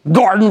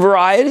garden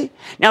variety.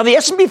 Now, the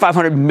S&P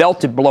 500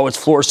 melted below its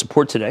floor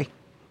support today,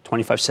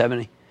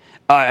 2570.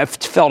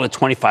 It fell to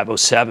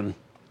 2507.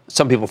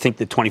 Some people think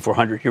that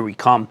 2400, here we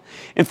come.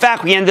 In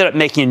fact, we ended up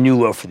making a new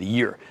low for the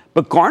year.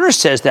 But Garner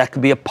says that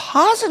could be a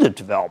positive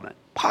development.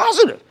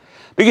 Positive.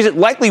 Because it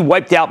likely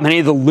wiped out many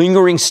of the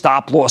lingering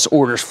stop-loss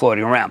orders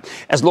floating around.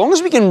 As long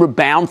as we can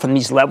rebound from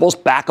these levels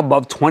back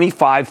above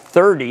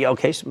 25.30,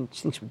 okay, so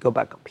since we go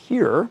back up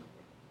here,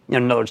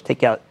 in other words,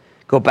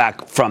 go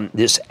back from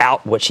this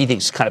what she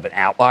thinks is kind of an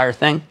outlier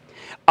thing.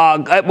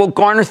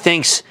 Garner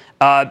thinks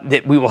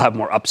that we will have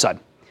more upside.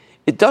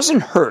 It doesn't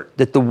hurt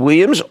that the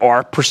Williams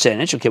R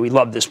percentage, okay, we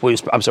love this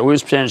Williams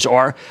percentage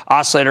R,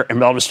 oscillator, and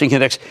relative strength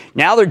index.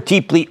 Now they're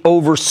deeply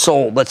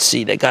oversold. Let's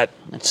see,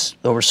 it's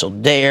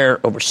oversold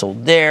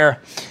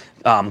there.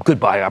 Good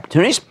buy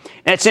opportunities.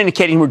 And it's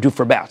indicating we're due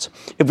for a bounce.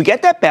 If we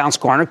get that bounce,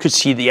 Garner could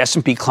see the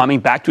S&P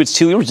climbing back to its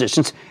ceiling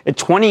resistance at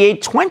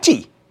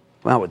 28.20.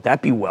 Wow, would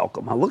that be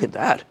welcome? Now look at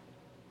that.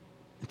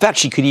 In fact,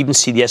 she could even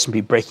see the S&P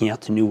breaking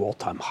out to new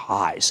all-time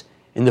highs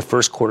in the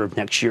first quarter of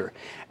next year.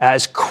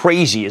 As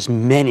crazy as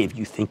many of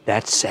you think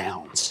that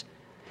sounds.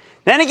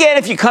 Then again,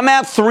 if you come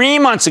out 3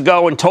 months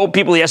ago and told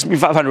people the S&P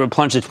 500 would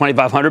plunge to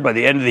 2,500 by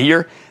the end of the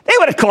year, they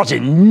would have called you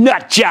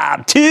nut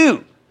job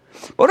too.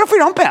 But what if we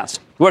don't bounce?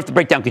 What if the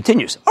breakdown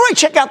continues? All right,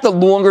 check out the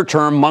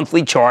longer-term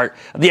monthly chart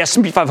of the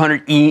S&P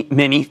 500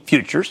 E-mini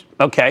futures.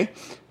 Okay.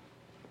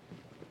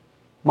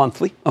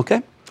 Monthly.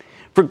 Okay.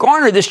 For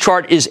Garner, this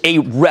chart is a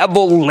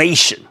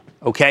revelation.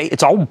 Okay,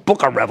 it's a whole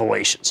book of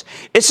revelations.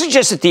 It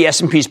suggests that the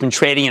S&P has been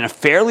trading in a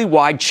fairly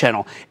wide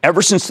channel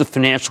ever since the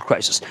financial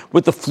crisis,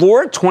 with the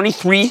floor at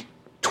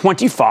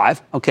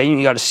 23.25. Okay,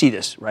 you got to see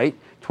this, right?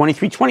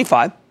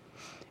 23.25,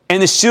 and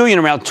the ceiling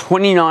around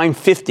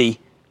 29.50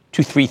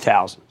 to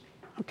 3,000.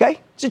 Okay,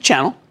 it's a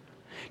channel.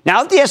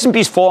 Now that the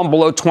S&P's fallen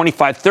below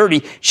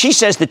 25.30, she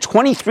says that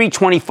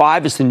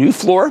 23.25 is the new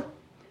floor,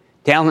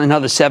 down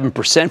another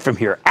 7% from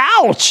here.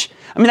 Ouch!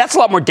 I mean, that's a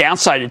lot more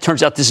downside. It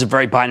turns out this is a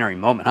very binary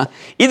moment, huh?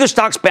 Either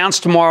stocks bounce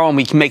tomorrow and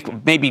we can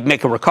maybe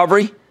make a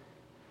recovery,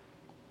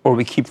 or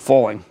we keep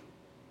falling.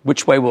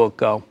 Which way will it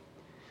go?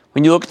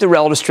 When you look at the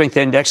relative strength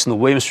index and the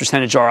Williams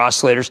percentage R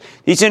oscillators,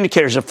 these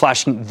indicators are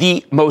flashing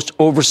the most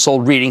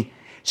oversold reading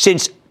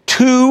since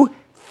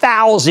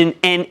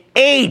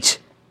 2008.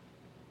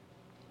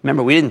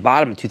 Remember, we didn't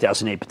bottom in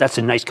 2008, but that's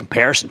a nice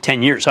comparison.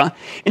 10 years, huh?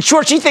 In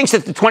short, she thinks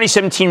that the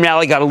 2017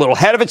 rally got a little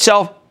ahead of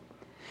itself.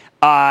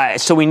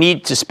 So we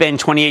need to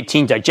spend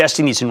 2018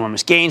 digesting these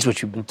enormous gains,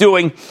 which we've been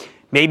doing.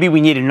 Maybe we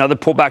need another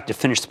pullback to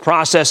finish the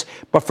process.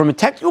 But from a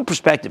technical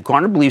perspective,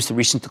 Garner believes the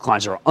recent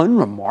declines are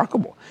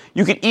unremarkable.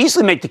 You could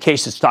easily make the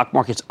case that stock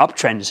market's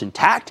uptrend is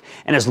intact.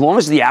 And as long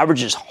as the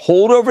averages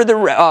hold over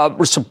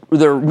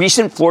the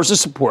recent floors of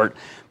support,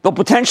 they'll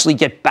potentially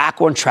get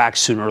back on track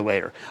sooner or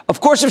later. Of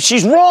course, if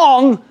she's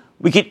wrong,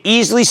 we could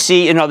easily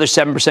see another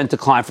 7%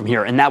 decline from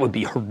here, and that would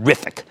be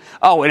horrific.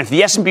 Oh, and if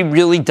the S&P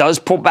really does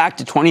pull back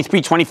to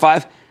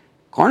 23.25,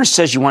 Garner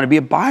says you want to be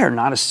a buyer,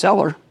 not a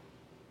seller.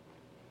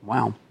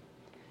 Wow.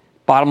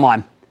 Bottom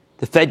line,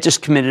 the Fed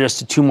just committed us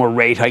to 2 more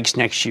rate hikes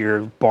next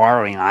year,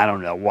 borrowing, I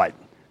don't know what,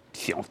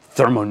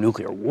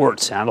 thermonuclear war, it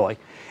sounded like.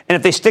 And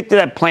if they stick to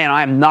that plan,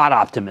 I am not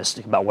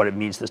optimistic about what it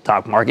means to the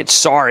stock market.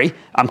 Sorry,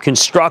 I'm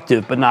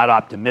constructive, but not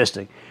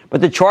optimistic. But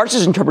the charts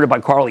as interpreted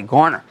by Carly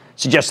Garner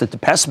suggests that the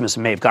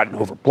pessimism may have gotten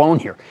overblown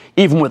here,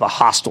 even with a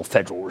hostile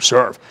Federal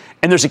Reserve.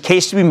 And there's a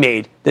case to be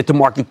made that the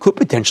market could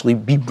potentially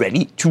be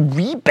ready to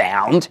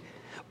rebound,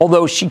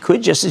 although she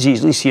could just as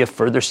easily see a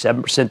further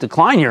 7%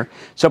 decline here.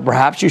 So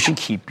perhaps you should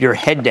keep your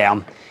head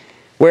down.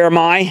 Where am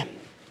I?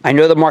 I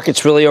know the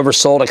market's really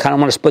oversold. I kind of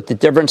want to split the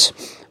difference.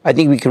 I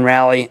think we can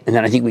rally, and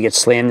then I think we get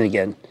slammed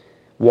again.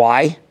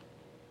 Why?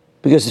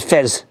 Because the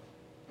Fed's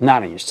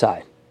not on your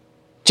side.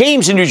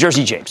 James in New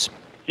Jersey. James.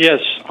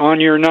 Yes, on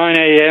your 9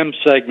 a.m.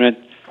 segment,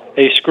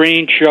 a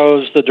screen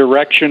shows the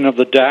direction of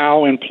the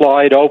Dow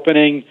implied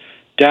opening,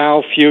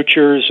 Dow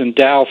futures, and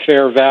Dow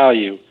fair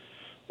value.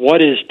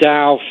 What is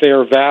Dow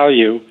fair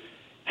value?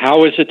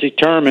 How is it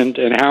determined,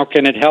 and how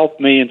can it help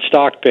me in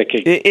stock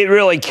picking? It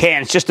really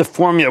can. It's just a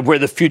formula of where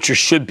the future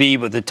should be,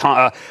 but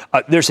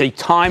there's a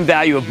time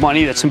value of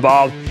money that's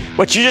involved.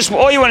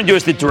 All you want to do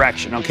is the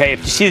direction, okay?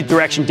 If you see the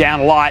direction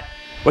down a lot,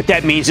 what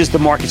that means is the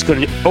market's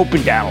going to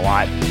open down a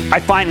lot. I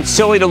find it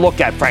silly to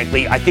look at,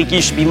 frankly. I think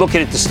you should be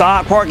looking at the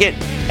stock market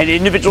and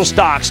individual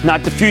stocks,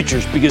 not the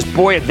futures, because,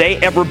 boy, have they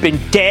ever been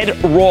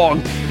dead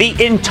wrong the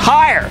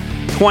entire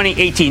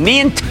 2018. The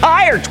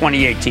entire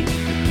 2018.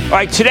 All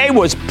right, today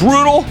was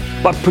brutal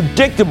but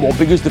predictable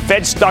because the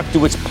Fed stuck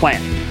to its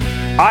plan.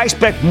 I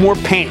expect more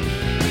pain.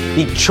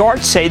 The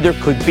charts say there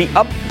could be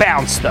a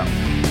bounce, though,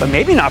 but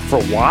maybe not for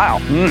a while.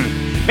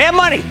 Mad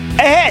Money,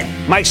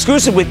 ahead. My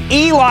exclusive with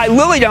Eli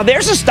Lilly. Now,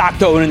 there's a stock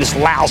to own in this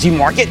lousy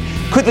market.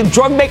 Could the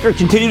drug maker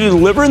continue to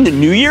deliver in the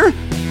new year?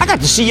 I got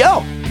the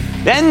CEO.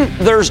 Then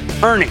there's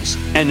earnings,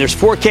 and there's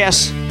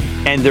forecasts,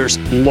 and there's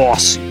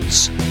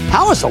lawsuits.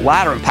 How is the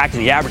latter impacting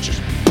the averages?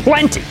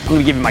 Plenty. I'm going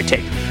to give you my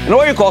take. And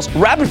all your calls,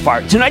 rapid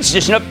fire, tonight's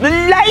edition of the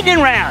Lightning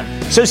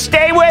Round. So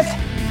stay with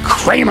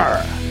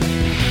Cramer.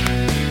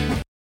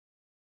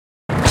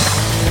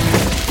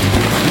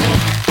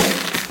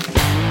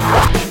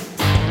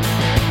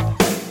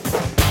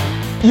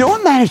 You know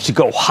what managed to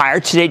go higher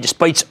today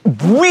despite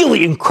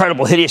really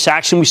incredible, hideous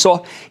action we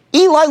saw?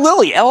 Eli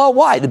Lilly,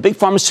 LLY, the big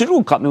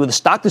pharmaceutical company with a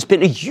stock that's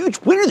been a huge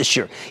winner this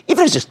year,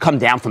 even as it's come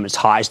down from its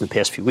highs in the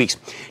past few weeks.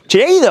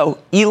 Today, though,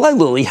 Eli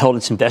Lilly held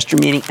its investor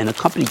meeting, and the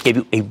company gave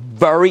you a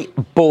very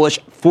bullish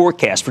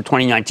forecast for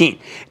 2019.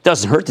 It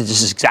doesn't hurt that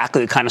this is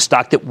exactly the kind of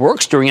stock that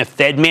works during a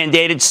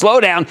Fed-mandated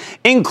slowdown,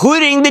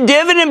 including the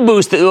dividend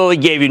boost that Lilly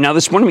gave you. Now,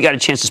 this morning we got a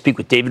chance to speak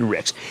with David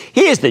Ricks.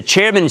 He is the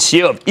chairman and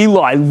CEO of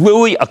Eli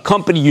Lilly, a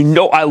company you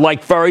know I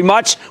like very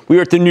much. We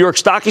were at the New York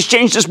Stock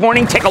Exchange this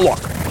morning. Take a look.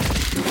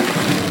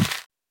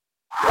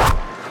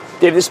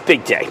 Dave, this is a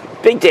big day.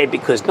 Big day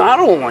because not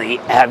only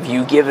have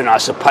you given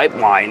us a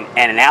pipeline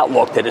and an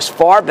outlook that is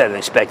far better than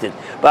expected,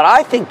 but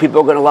I think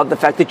people are going to love the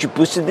fact that you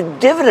boosted the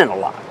dividend a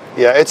lot.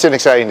 Yeah, it's an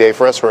exciting day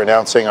for us. We're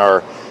announcing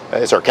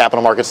it's our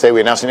capital markets day.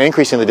 We announced an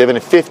increase in the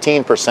dividend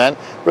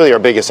 15%, really our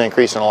biggest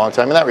increase in a long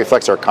time, and that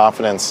reflects our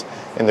confidence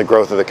in the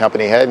growth of the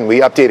company ahead. And we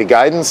updated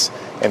guidance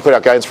and put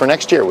out guidance for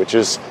next year, which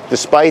is,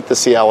 despite the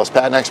Cialis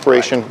patent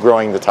expiration,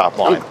 growing the top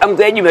line. I'm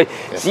glad you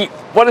mentioned. See,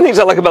 one of the things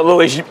I like about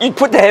Lilly is you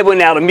put the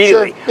headwind out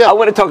immediately. Sure, yeah. I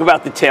want to talk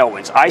about the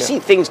tailwinds. I see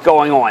things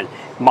going on.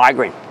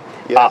 Migraine,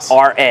 yes.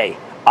 RA,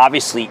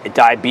 obviously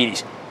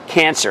diabetes,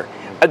 cancer.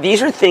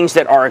 These are things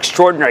that are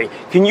extraordinary.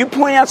 Can you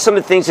point out some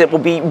of the things that will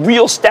be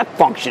real step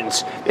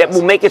functions that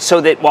will make it so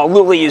that while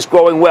Lilly is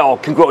growing well,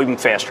 can grow even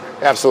faster?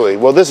 Absolutely.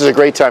 Well, this is a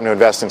great time to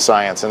invest in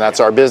science, and that's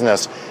our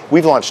business.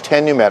 We've launched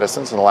 10 new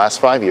medicines in the last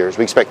 5 years.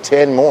 We expect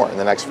 10 more in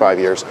the next 5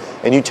 years.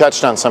 And you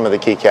touched on some of the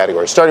key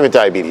categories, starting with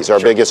diabetes,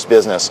 our biggest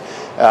business.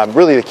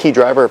 Really the key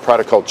driver, a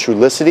product called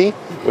Trulicity,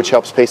 which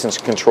helps patients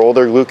control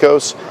their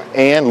glucose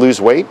and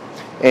lose weight.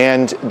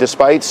 And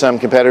despite some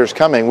competitors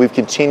coming, we've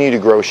continued to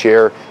grow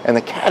share, and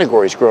the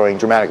category is growing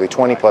dramatically,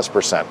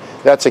 20+%.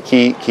 That's a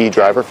key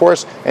driver for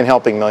us and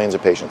helping millions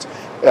of patients.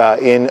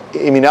 In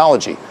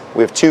immunology,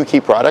 we have 2 key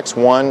products.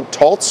 One,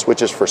 Taltz,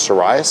 which is for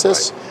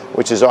psoriasis,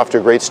 which is off to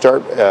a great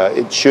start.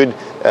 It should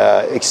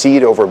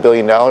exceed over $1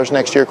 billion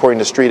next year, according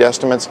to street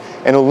estimates.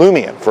 And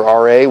Olumiant for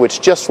RA, which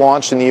just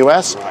launched in the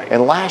U.S.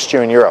 and last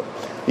year in Europe.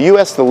 The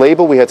U.S., the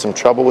label, we had some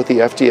trouble with the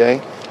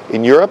FDA.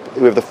 In Europe,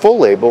 we have the full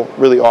label,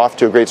 really off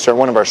to a great start,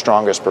 one of our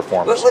strongest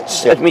performers.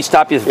 Let me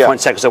stop you for 1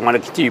 second because I want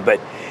to continue. But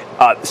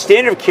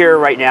standard of care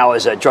right now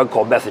is a drug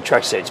called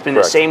methotrexate. It's been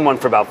the same one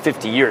for about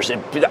 50 years.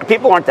 And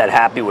people aren't that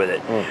happy with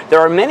it.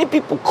 There are many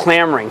people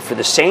clamoring for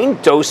the same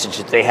dosage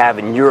that they have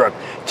in Europe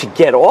to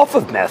get off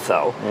of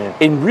metho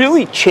and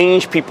really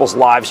change people's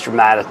lives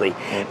dramatically.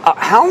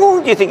 How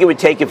long do you think it would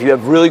take if you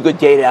have really good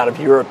data out of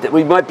Europe that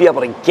we might be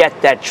able to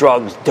get that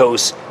drug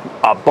dose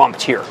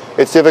bumped here?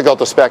 It's difficult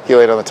to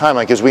speculate on the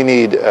timeline because we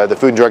need the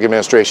Food and Drug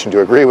Administration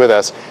to agree with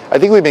us. I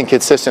think we've been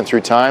consistent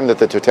through time that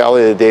the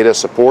totality of the data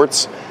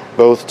supports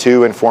both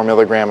 2 and 4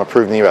 milligram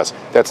approved in the U.S.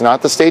 That's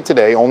not the state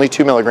today. Only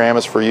 2 milligram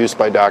is for use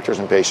by doctors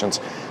and patients.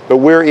 But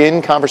we're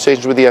in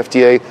conversations with the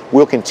FDA.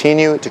 We'll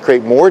continue to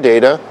create more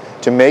data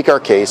to make our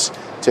case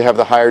to have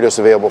the higher dose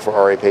available for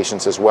RA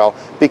patients as well,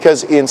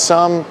 because in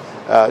some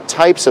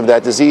types of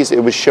that disease,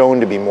 it was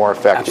shown to be more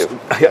effective.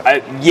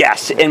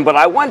 Yes, and what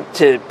I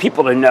want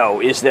people to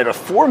know is that a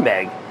 4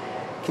 meg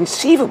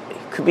conceivably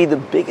could be the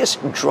biggest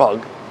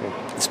drug.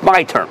 It's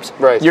my terms.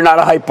 Right. You're not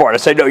a hype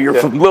artist. I know you're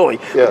from Lilly.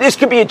 Yeah. This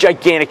could be a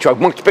gigantic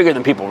drug, much bigger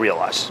than people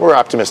realize. We're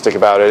optimistic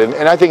about it,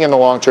 and I think in the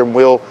long term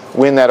we'll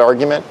win that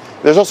argument.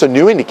 There's also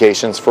new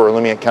indications for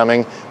Olumiant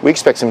coming. We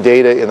expect some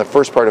data in the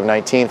first part of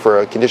 2019 for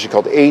a condition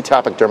called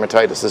atopic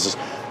dermatitis. This is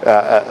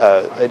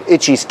an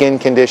itchy skin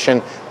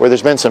condition where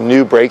there's been some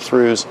new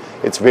breakthroughs.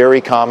 It's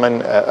very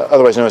common,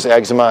 otherwise known as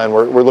eczema, and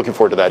we're looking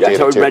forward to that data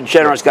too.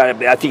 Regeneron's got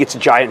it. I think it's a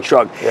giant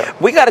drug. Yeah.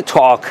 We got to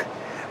talk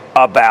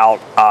about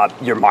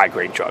your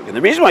migraine drug, and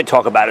the reason why I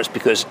talk about it is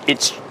because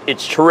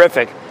it's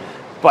terrific,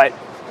 but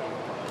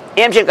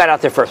Amgen got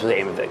out there first with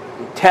Aimovig.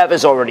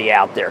 Teva's already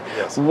out there.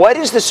 Yes. What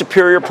is the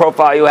superior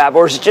profile you have,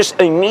 or is it just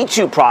a Me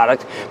Too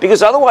product?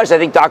 Because otherwise, I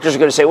think doctors are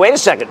going to say, wait a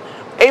second,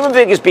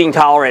 Aimovig is being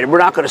tolerated. We're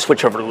not going to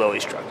switch over to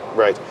Lilly's drug.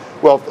 Right.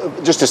 Well,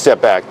 just to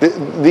step back,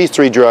 these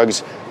 3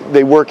 drugs,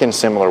 they work in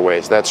similar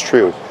ways. That's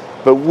true.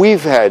 But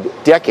we've had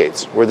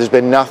decades where there's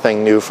been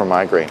nothing new for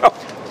migraine.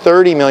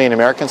 30 million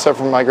Americans suffer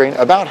from migraine.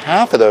 About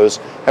half of those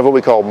have what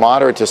we call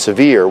moderate to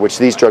severe, which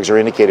these drugs are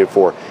indicated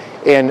for.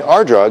 And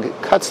our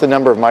drug cuts the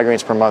number of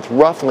migraines per month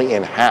roughly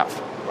in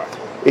half.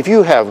 If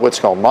you have what's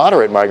called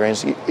moderate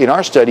migraines, in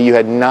our study you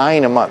had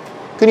 9 a month.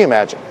 Can you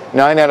imagine?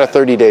 9 out of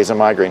 30 days of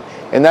migraine.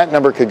 And that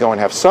number could go in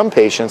half. Some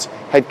patients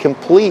had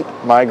complete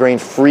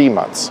migraine-free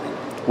months,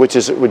 which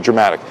is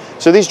dramatic.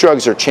 So these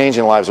drugs are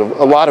changing the lives of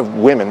a lot of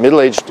women,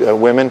 middle-aged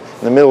women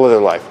in the middle of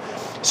their life.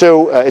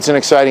 So it's an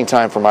exciting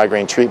time for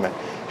migraine treatment.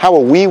 How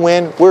will we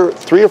win? We're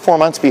 3 or 4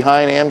 months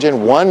behind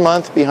Amgen, 1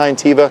 month behind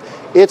Teva.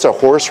 It's a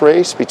horse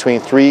race between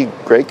 3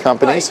 great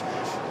companies.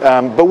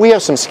 But we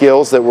have some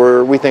skills that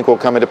we think will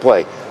come into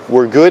play.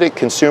 We're good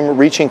at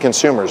reaching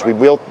consumers. We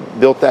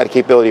built that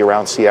capability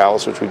around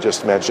Cialis, which we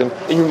just mentioned.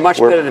 And you're much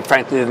better than,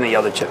 frankly, than the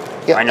other 2.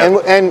 Yeah, I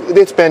know. And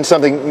it's been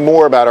something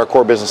more about our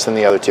core business than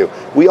the other 2.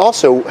 We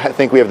also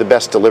think we have the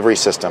best delivery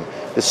system.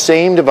 The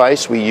same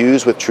device we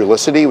use with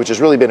Trulicity, which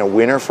has really been a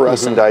winner for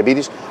us in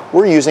diabetes,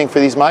 we're using for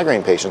these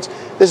migraine patients.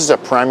 This is a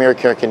primary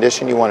care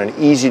condition. You want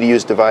an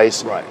easy-to-use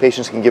device. Right.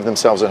 Patients can give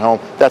themselves at home.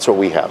 That's what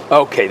we have.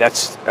 Okay,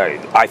 that's.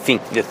 I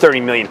think the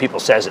 30 million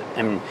people says it.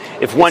 And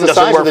if one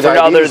doesn't work for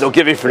another, they'll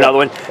give it for another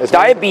one.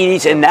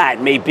 Diabetes and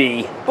that may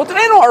be, well, an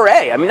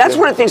NRA. I mean, that's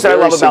one of the things that I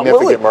love about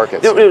Lilly.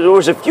 There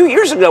was a few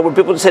years ago where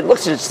people said, look,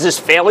 it's this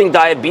failing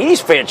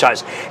diabetes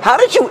franchise. How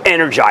did you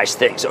energize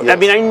things? Yes. I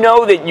mean, I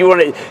know that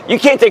you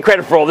can't take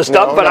credit for all this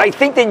stuff, but I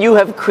think that you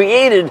have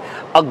created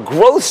a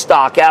growth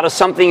stock out of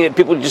something that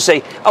people just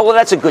say, oh, well,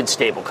 that's a good,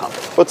 stable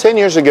company. Well, 10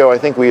 years ago, I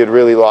think we had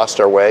really lost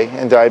our way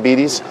in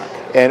diabetes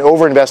and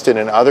overinvested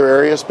in other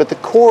areas, but the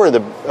core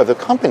of the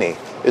company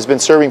has been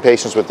serving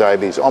patients with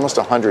diabetes almost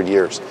 100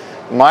 years.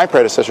 My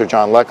predecessor,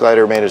 John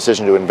Lechleiter, made a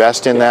decision to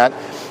invest in that.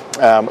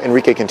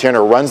 Enrique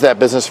Quintero runs that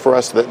business for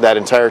us that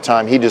entire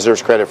time. He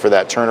deserves credit for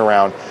that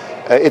turnaround.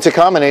 It's a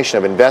combination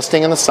of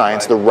investing in the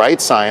science, the right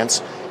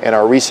science, and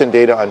our recent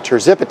data on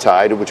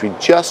tirzepatide, which we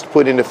just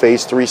put into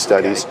phase 3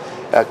 studies,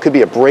 could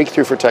be a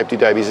breakthrough for type 2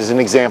 diabetes, is an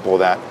example of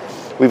that.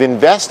 We've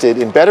invested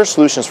in better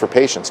solutions for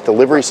patients,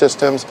 delivery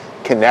systems,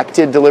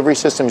 connected delivery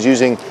systems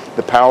using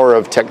the power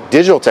of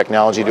digital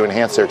technology to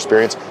enhance their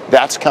experience.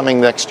 That's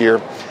coming next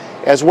year,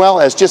 as well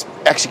as just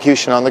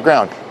execution on the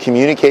ground,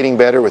 communicating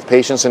better with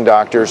patients and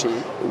doctors,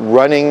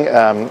 running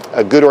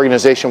a good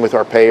organization with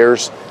our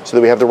payers so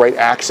that we have the right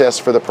access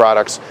for the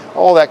products.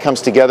 All that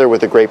comes together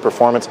with a great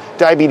performance.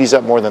 Diabetes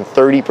up more than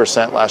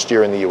 30% last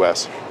year in the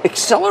U.S.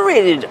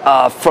 Accelerated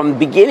from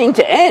beginning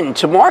to end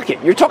to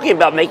market. You're talking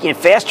about making it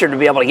faster to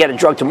be able to get a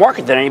drug to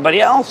market than anybody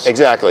else.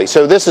 Exactly.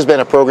 So this has been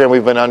a program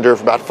we've been under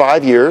for about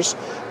 5 years.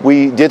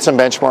 We did some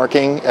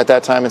benchmarking at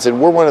that time and said,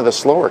 we're one of the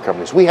slower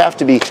companies. We have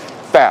to be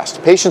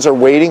fast. Patients are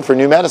waiting for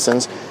new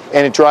medicines,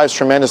 and it drives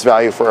tremendous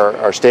value for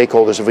our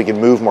stakeholders if we can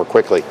move more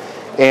quickly.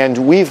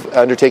 And we've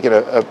undertaken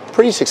a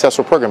pretty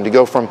successful program to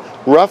go from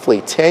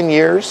roughly 10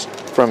 years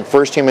from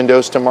first human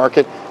dose to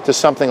market to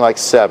something like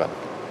 7.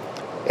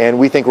 And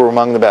we think we're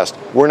among the best.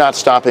 We're not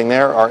stopping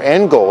there. Our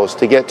end goal is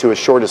to get to as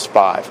short as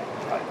 5,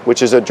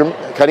 which is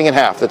cutting in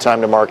half the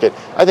time to market.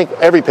 I think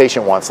every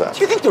patient wants that.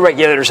 Do you think the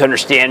regulators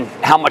understand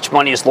how much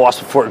money is lost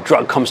before a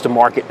drug comes to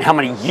market and how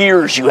many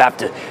years you have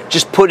to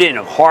just put in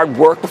of hard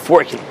work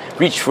before it can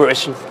reach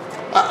fruition?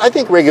 I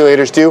think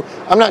regulators do.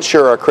 I'm not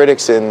sure our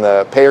critics in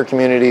the payer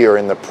community or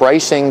in the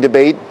pricing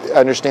debate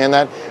understand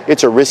that.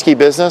 It's a risky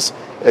business,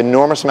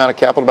 enormous amount of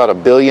capital, about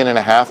 $1.5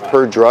 billion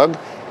per drug,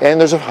 and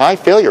there's a high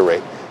failure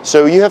rate.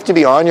 So you have to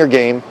be on your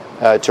game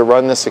to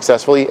run this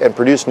successfully and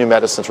produce new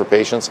medicines for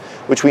patients,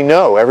 which we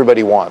know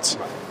everybody wants.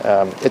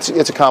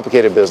 It's a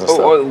complicated business,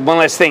 though. One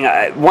last thing.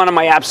 One of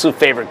my absolute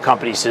favorite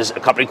companies is a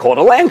company called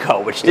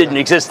Elanco, which didn't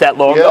exist that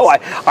long ago.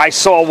 I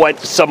saw what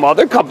some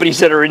other companies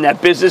that are in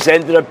that business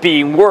ended up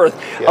being worth.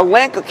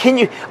 Elanco,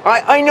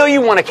 I know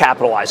you want to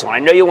capitalize on it. I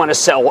know you want to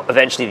sell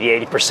eventually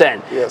the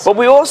 80%. Yes. But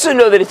we also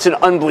know that it's an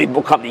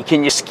unbelievable company.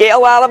 Can you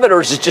scale out of it,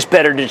 or is it just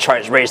better to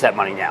try to raise that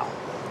money now?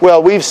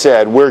 Well, we've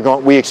said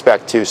we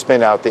expect to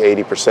spin out the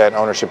 80%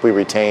 ownership we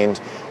retained,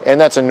 and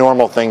that's a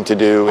normal thing to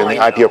do in the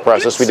IPO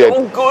process. We did.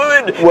 So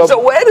good. Well, so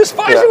when is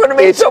Pfizer going to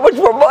make so much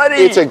more money?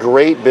 It's a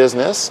great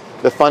business.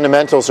 The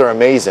fundamentals are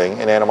amazing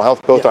in animal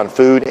health, both on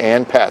food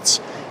and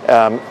pets.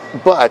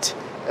 But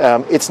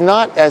it's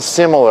not as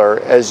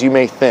similar as you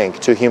may think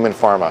to human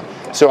pharma.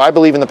 So I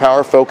believe in the power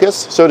of focus.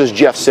 So does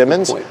Jeff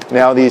Simmons,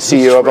 now the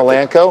CEO of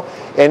Elanco.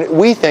 And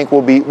we think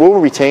we'll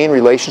retain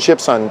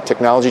relationships on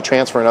technology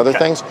transfer and other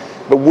things,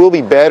 but we'll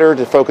be better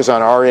to focus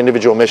on our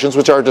individual missions,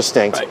 which are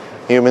distinct,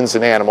 humans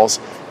and animals,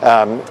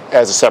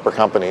 as separate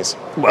companies,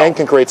 and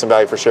can create some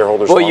value for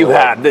shareholders. Well, you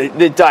have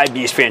the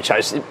diabetes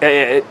franchise,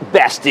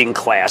 best in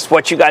class.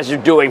 What you guys are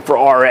doing for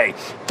RA,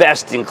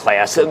 best in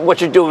class. What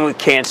you're doing with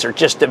cancer,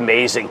 just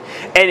amazing.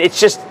 And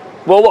it's just,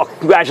 well, look,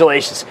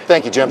 congratulations.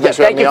 Thank you, Jim. Thanks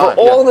for having me on. Thank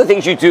you for all the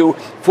things you do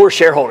for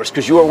shareholders,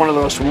 because you are one of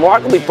the most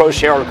remarkably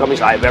pro-shareholder companies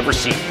I've ever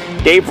seen.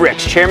 Dave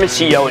Ricks, Chairman,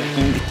 CEO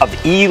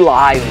of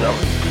Eli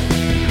Lilly.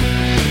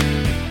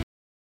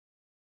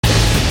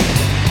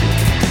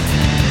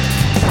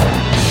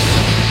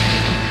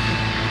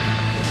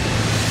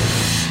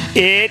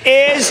 It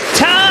is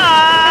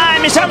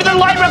time! It's time for the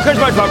light records.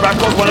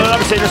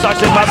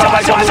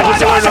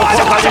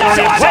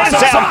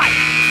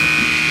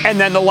 And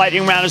then the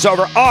lightning round is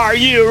over. Are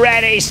you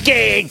ready,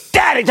 Ski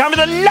Daddy? Time for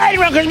the lightning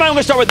round. I'm going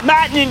to start with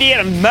Matt in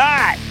Indiana.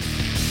 Matt.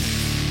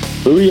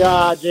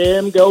 Booyah,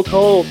 Jim. Go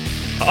Colts.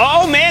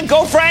 Oh, man.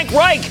 Go Frank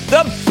Reich.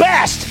 The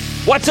best.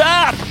 What's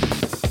up?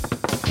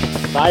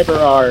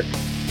 CyberArk.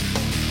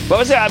 What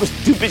was that? I was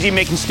too busy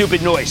making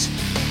stupid noise.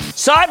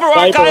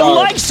 CyberArk. I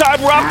like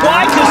CyberArk.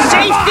 Why? Because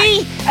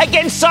safety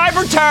against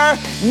cyber terror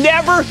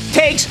never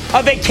takes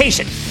a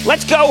vacation.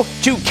 Let's go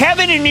to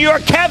Kevin in New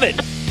York. Kevin.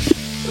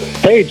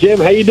 Hey, Jim.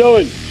 How you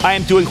doing? I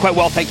am doing quite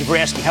well. Thank you for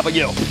asking. How about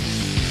you?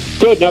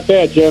 Good. Not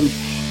bad, Jim.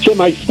 Jim,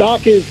 my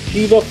stock is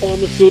Teva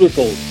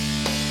Pharmaceuticals.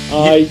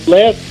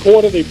 Last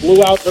quarter, they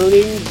blew out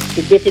earnings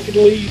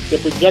significantly. They're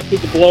projected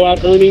to blow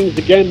out earnings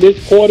again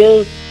this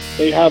quarter.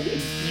 They have a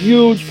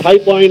huge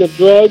pipeline of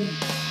drugs,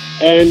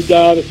 and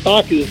the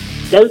stock is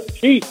dirt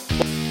cheap.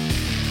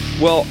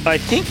 Well, I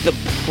think the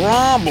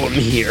problem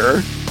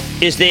here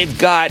is they've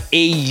got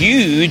a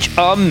huge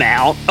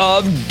amount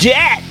of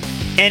debt.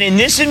 And in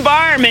this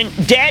environment,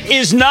 debt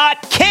is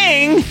not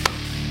king.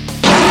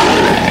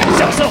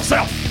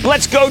 Sell.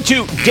 Let's go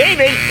to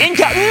David in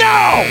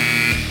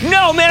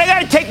No, man, I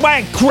got to take my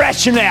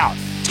aggression out.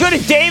 Let's go to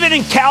David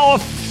in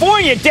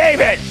California.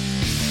 David.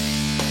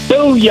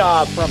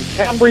 Booyah from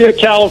Cambria,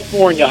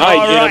 California. Hi,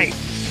 Jim. All right,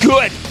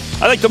 good.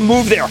 I like to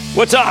move there.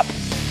 What's up?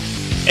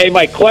 Hey,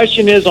 my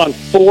question is on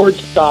Ford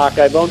stock.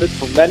 I've owned it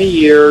for many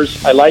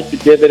years. I like the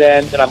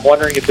dividend, and I'm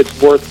wondering if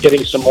it's worth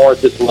getting some more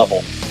at this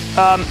level.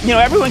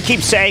 Everyone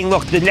keeps saying,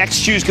 look, the next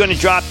shoe's going to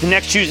drop. The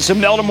next shoe. It's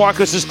Imelda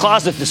Marcos's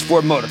closet, this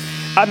Ford Motor.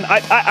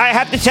 I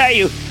have to tell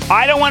you,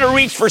 I don't want to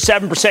reach for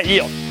 7%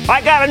 yield.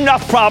 I got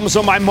enough problems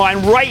on my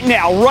mind right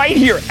now, right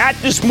here, at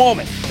this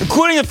moment,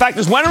 including the fact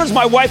is, when is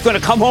my wife going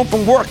to come home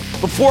from work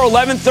before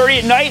 11:30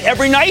 at night,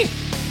 every night?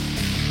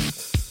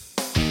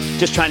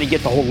 Just trying to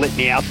get the whole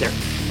litany out there.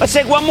 Let's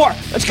take one more.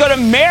 Let's go to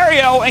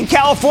Mario in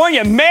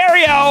California.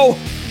 Mario!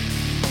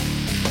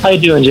 How you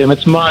doing, Jim?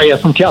 It's Mario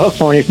from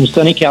California, from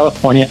sunny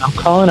California. I'm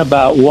calling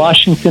about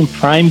Washington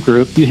Prime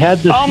Group. You had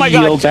the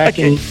CEO back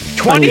in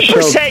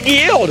 20%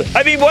 yield.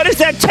 I mean, what does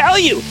that tell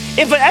you?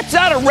 If that's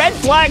not a red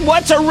flag,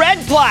 what's a red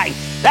flag?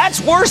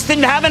 That's worse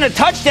than having a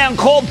touchdown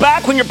called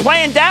back when you're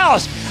playing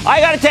Dallas.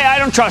 I got to tell you, I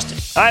don't trust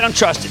it.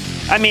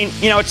 I mean,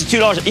 it's a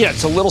 $2.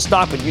 It's a little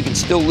stock, but you can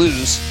still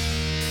lose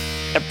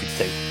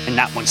everything. And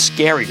that one's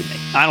scary to me.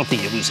 I don't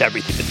think you lose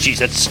everything, but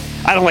geez,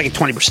 I don't like a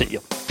 20%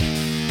 yield.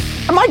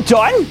 Am I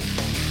done?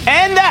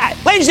 And that,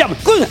 ladies and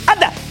gentlemen, of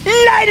the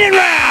Lightning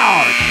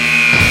Round!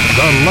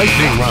 The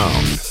Lightning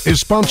Round is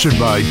sponsored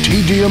by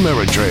TD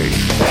Ameritrade.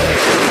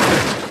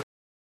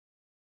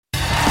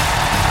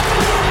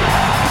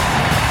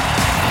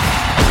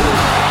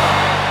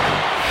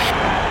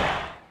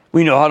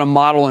 We know how to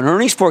model an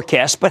earnings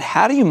forecast, but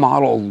how do you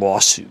model a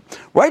lawsuit?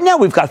 Right now,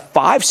 we've got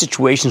 5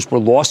 situations where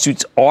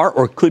lawsuits are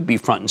or could be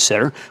front and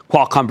center.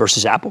 Qualcomm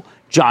versus Apple,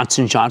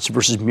 Johnson & Johnson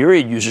versus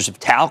myriad users of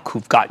talc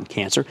who've gotten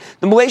cancer,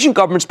 the Malaysian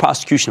government's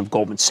prosecution of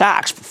Goldman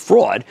Sachs for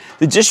fraud,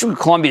 the District of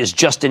Columbia has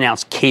just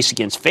announced case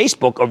against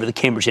Facebook over the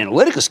Cambridge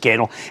Analytica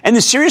scandal, and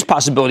the serious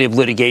possibility of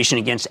litigation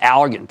against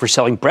Allergan for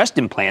selling breast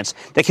implants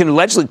that can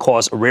allegedly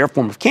cause a rare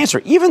form of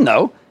cancer, even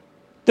though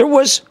there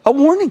was a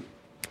warning.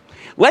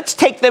 Let's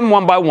take them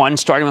one by one,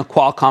 starting with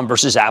Qualcomm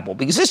versus Apple,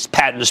 because this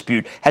patent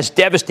dispute has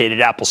devastated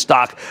Apple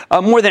stock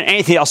more than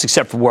anything else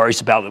except for worries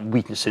about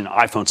weakness in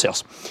iPhone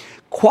sales.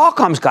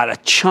 Qualcomm's got a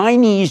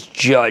Chinese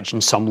judge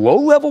in some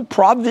low-level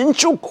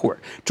provincial court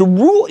to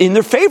rule in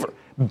their favor,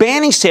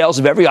 banning sales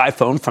of every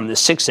iPhone from the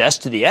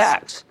 6S to the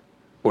X,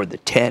 or the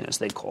 10 as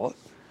they call it.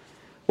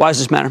 Why does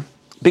this matter?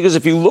 Because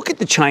if you look at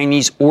the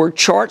Chinese org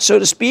chart, so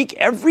to speak,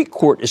 every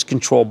court is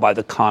controlled by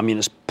the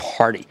Communist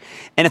Party.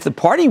 And if the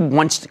party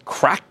wants to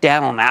crack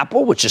down on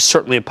Apple, which is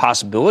certainly a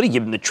possibility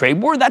given the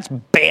trade war, that's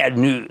bad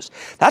news.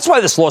 That's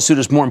why this lawsuit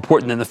is more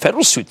important than the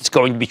federal suit that's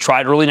going to be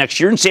tried early next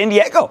year in San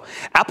Diego.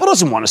 Apple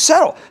doesn't want to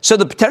settle, so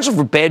the potential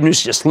for bad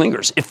news just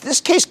lingers. If this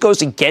case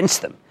goes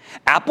against them,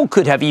 Apple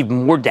could have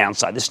even more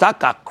downside. The stock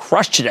got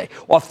crushed today,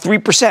 off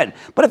 3%.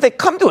 But if they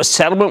come to a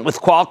settlement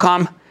with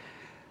Qualcomm,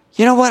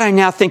 you know what? I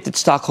now think that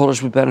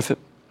stockholders would benefit.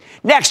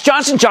 Next,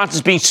 Johnson & Johnson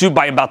is being sued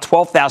by about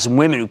 12,000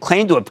 women who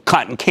claim to have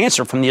gotten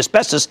cancer from the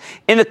asbestos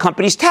in the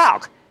company's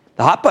talc.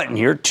 The hot button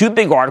here, 2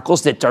 big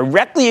articles that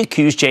directly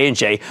accuse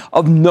J&J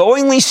of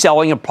knowingly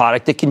selling a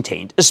product that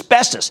contained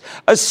asbestos,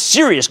 a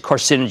serious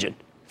carcinogen,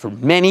 for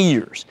many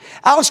years.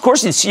 Alex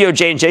Corsi, the CEO of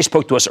J&J,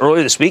 spoke to us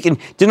earlier this week and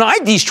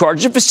denied these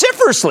charges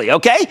vociferously,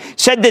 okay?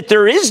 Said that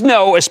there is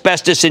no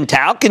asbestos in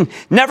talc and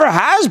never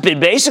has been,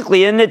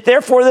 basically, and that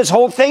therefore this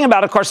whole thing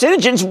about a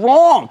carcinogen is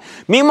wrong.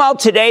 Meanwhile,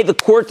 today, the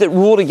court that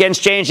ruled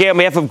against J&J on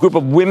behalf of a group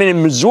of women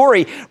in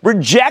Missouri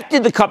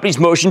rejected the company's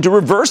motion to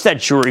reverse that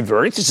jury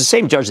verdict. It's the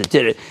same judge that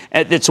did it,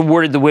 that's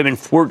awarded the women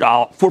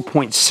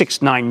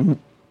 $4.69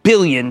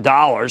 billion.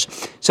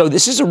 So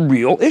this is a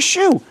real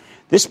issue.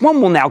 This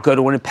one will now go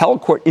to an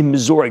appellate court in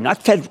Missouri,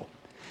 not federal.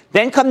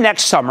 Then come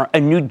next summer, a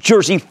New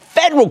Jersey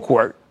federal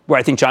court, where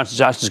I think Johnson &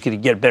 Johnson is going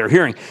to get a better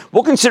hearing,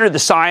 will consider the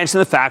science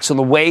and the facts on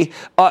the way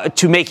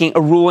to making a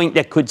ruling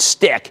that could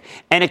stick.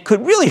 And it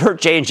could really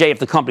hurt J&J if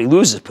the company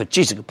loses, but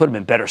geez, it could put them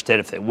in better stead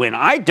if they win.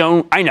 I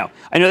know they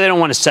don't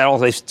want to settle.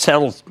 They've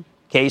settled the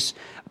case,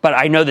 but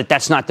I know that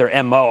that's not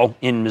their MO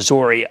in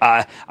Missouri.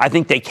 I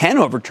think they can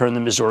overturn the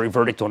Missouri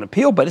verdict on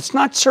appeal, but it's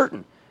not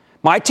certain.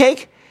 My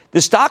take? The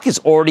stock has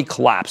already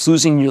collapsed,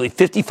 losing nearly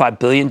 $55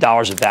 billion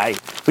of value,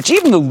 which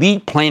even the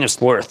lead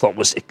plaintiff's lawyer thought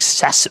was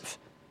excessive.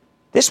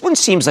 This one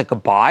seems like a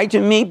buy to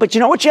me, but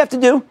you know what you have to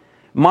do?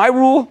 My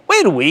rule,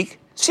 wait a week,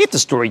 see if the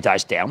story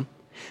dies down.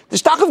 The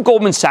stock of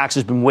Goldman Sachs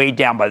has been weighed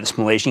down by this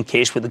Malaysian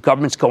case where the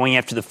government's going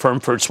after the firm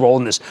for its role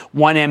in this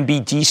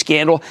 1MBD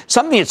scandal,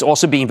 something that's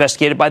also being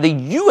investigated by the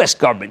U.S.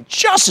 government,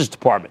 Justice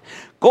Department.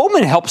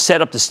 Goldman helped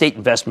set up the State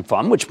Investment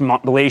Fund, which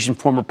Malaysian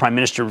former prime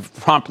minister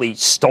promptly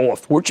stole a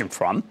fortune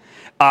from.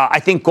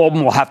 I think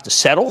Goldman will have to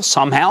settle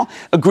somehow,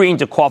 agreeing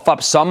to cough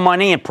up some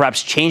money and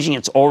perhaps changing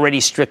its already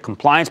strict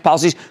compliance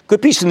policies.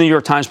 Good piece in the New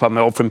York Times by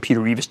my old friend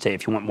Peter Rivas today,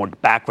 if you want more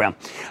background.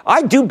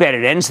 I do bet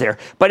it ends there,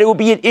 but it will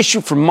be an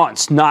issue for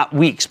months, not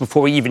weeks,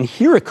 before we even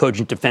hear a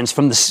cogent defense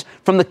from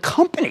the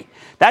company.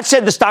 That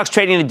said, the stock's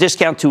trading at a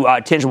discount to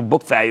tangible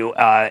book value,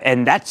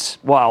 and that's,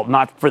 while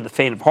not for the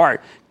faint of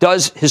heart,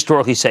 does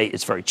historically say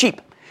it's very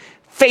cheap.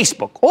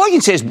 Facebook, all I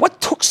can say is,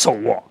 what took so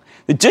long?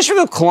 The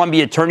District of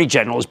Columbia Attorney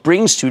General is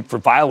bringing suit for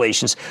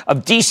violations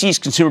of D.C.'s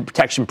Consumer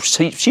Protection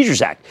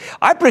Procedures Act.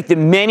 I predict that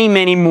many,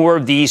 many more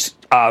of these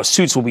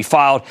suits will be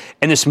filed,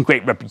 and there's some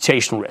great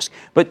reputational risk.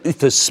 But if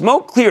the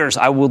smoke clears,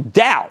 I will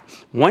doubt.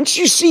 Once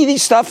you see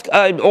these stuff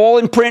all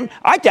in print,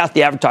 I doubt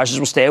the advertisers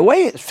will stay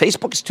away.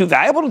 Facebook is too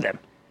valuable to them.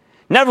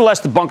 Nevertheless,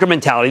 the bunker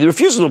mentality, the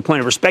refusal to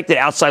appoint a respected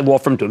outside law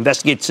firm to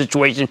investigate the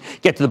situation,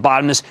 get to the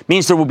bottom of this,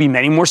 means there will be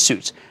many more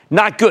suits.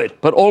 Not good,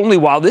 but only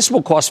while this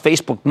will cost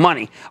Facebook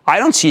money, I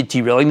don't see it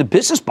derailing the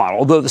business model,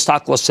 although the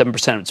stock lost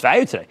 7% of its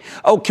value today.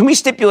 Oh, can we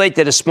stipulate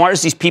that as smart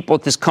as these people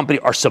at this company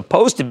are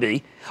supposed to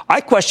be, I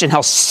question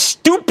how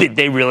stupid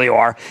they really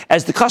are,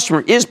 as the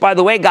customer is, by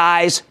the way,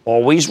 guys,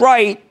 always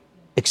right,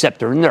 except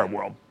they're in their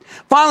world.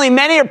 Finally,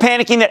 many are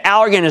panicking that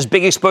Allergan has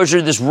big exposure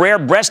to this rare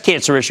breast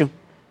cancer issue.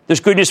 There's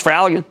good news for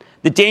Allergan.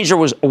 The danger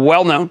was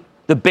well known.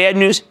 The bad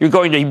news, you're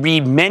going to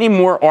read many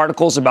more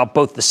articles about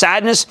both the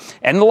sadness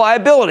and the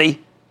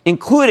liability,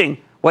 including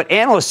what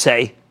analysts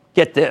say,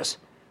 get this,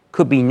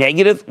 could be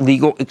negative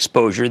legal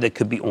exposure that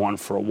could be on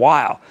for a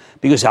while.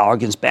 Because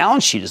Allergan's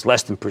balance sheet is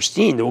less than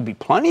pristine, there will be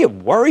plenty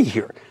of worry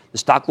here. The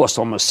stock lost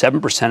almost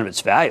 7% of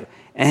its value.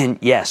 And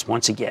yes,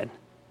 once again,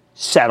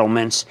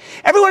 settlements.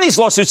 Every one of these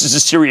lawsuits is a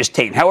serious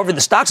taint. However,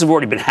 the stocks have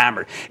already been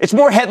hammered. It's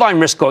more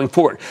headline risk going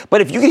forward. But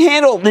if you can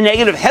handle the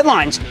negative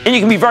headlines and you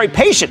can be very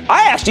patient,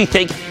 I actually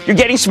think you're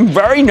getting some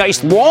very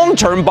nice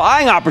long-term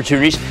buying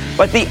opportunities.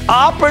 But the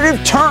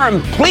operative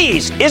term,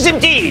 please, is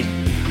indeed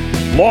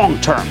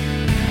long-term.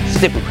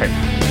 Stick with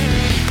Cramer.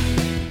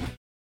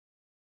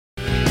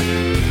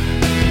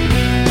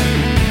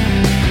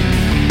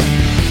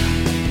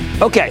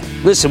 Okay,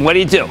 listen, what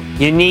do?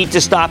 You need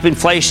to stop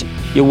inflation.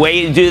 Your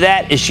way to do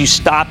that is you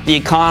stop the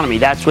economy.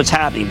 That's what's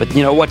happening. But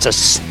you know what's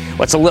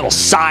a little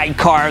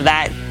sidecar of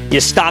that?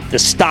 You stop the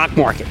stock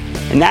market.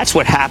 And that's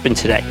what happened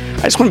today.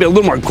 I just want to be a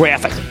little more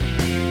graphic.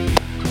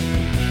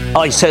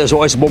 Like I said, there's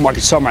always a bull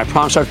market somewhere. I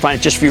promise I'll find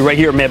it just for you right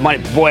here at Mad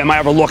Money. Boy, am I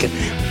ever looking.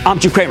 I'm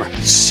Jim Cramer.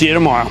 See you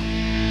tomorrow.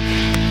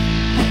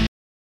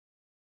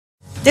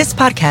 This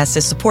podcast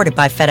is supported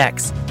by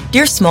FedEx.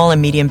 Dear small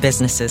and medium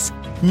businesses,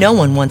 no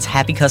one wants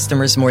happy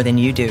customers more than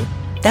you do.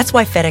 That's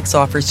why FedEx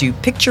offers you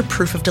picture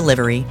proof of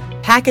delivery,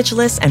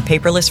 packageless and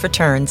paperless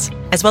returns,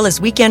 as well as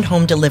weekend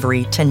home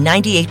delivery to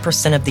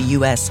 98% of the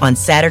U.S. on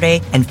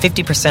Saturday and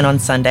 50% on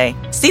Sunday.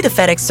 See the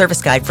FedEx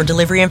service guide for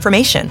delivery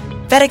information.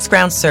 FedEx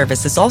Ground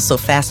service is also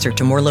faster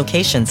to more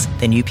locations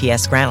than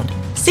UPS Ground.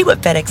 See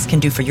what FedEx can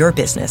do for your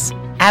business.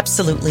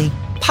 Absolutely,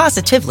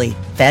 positively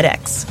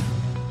FedEx.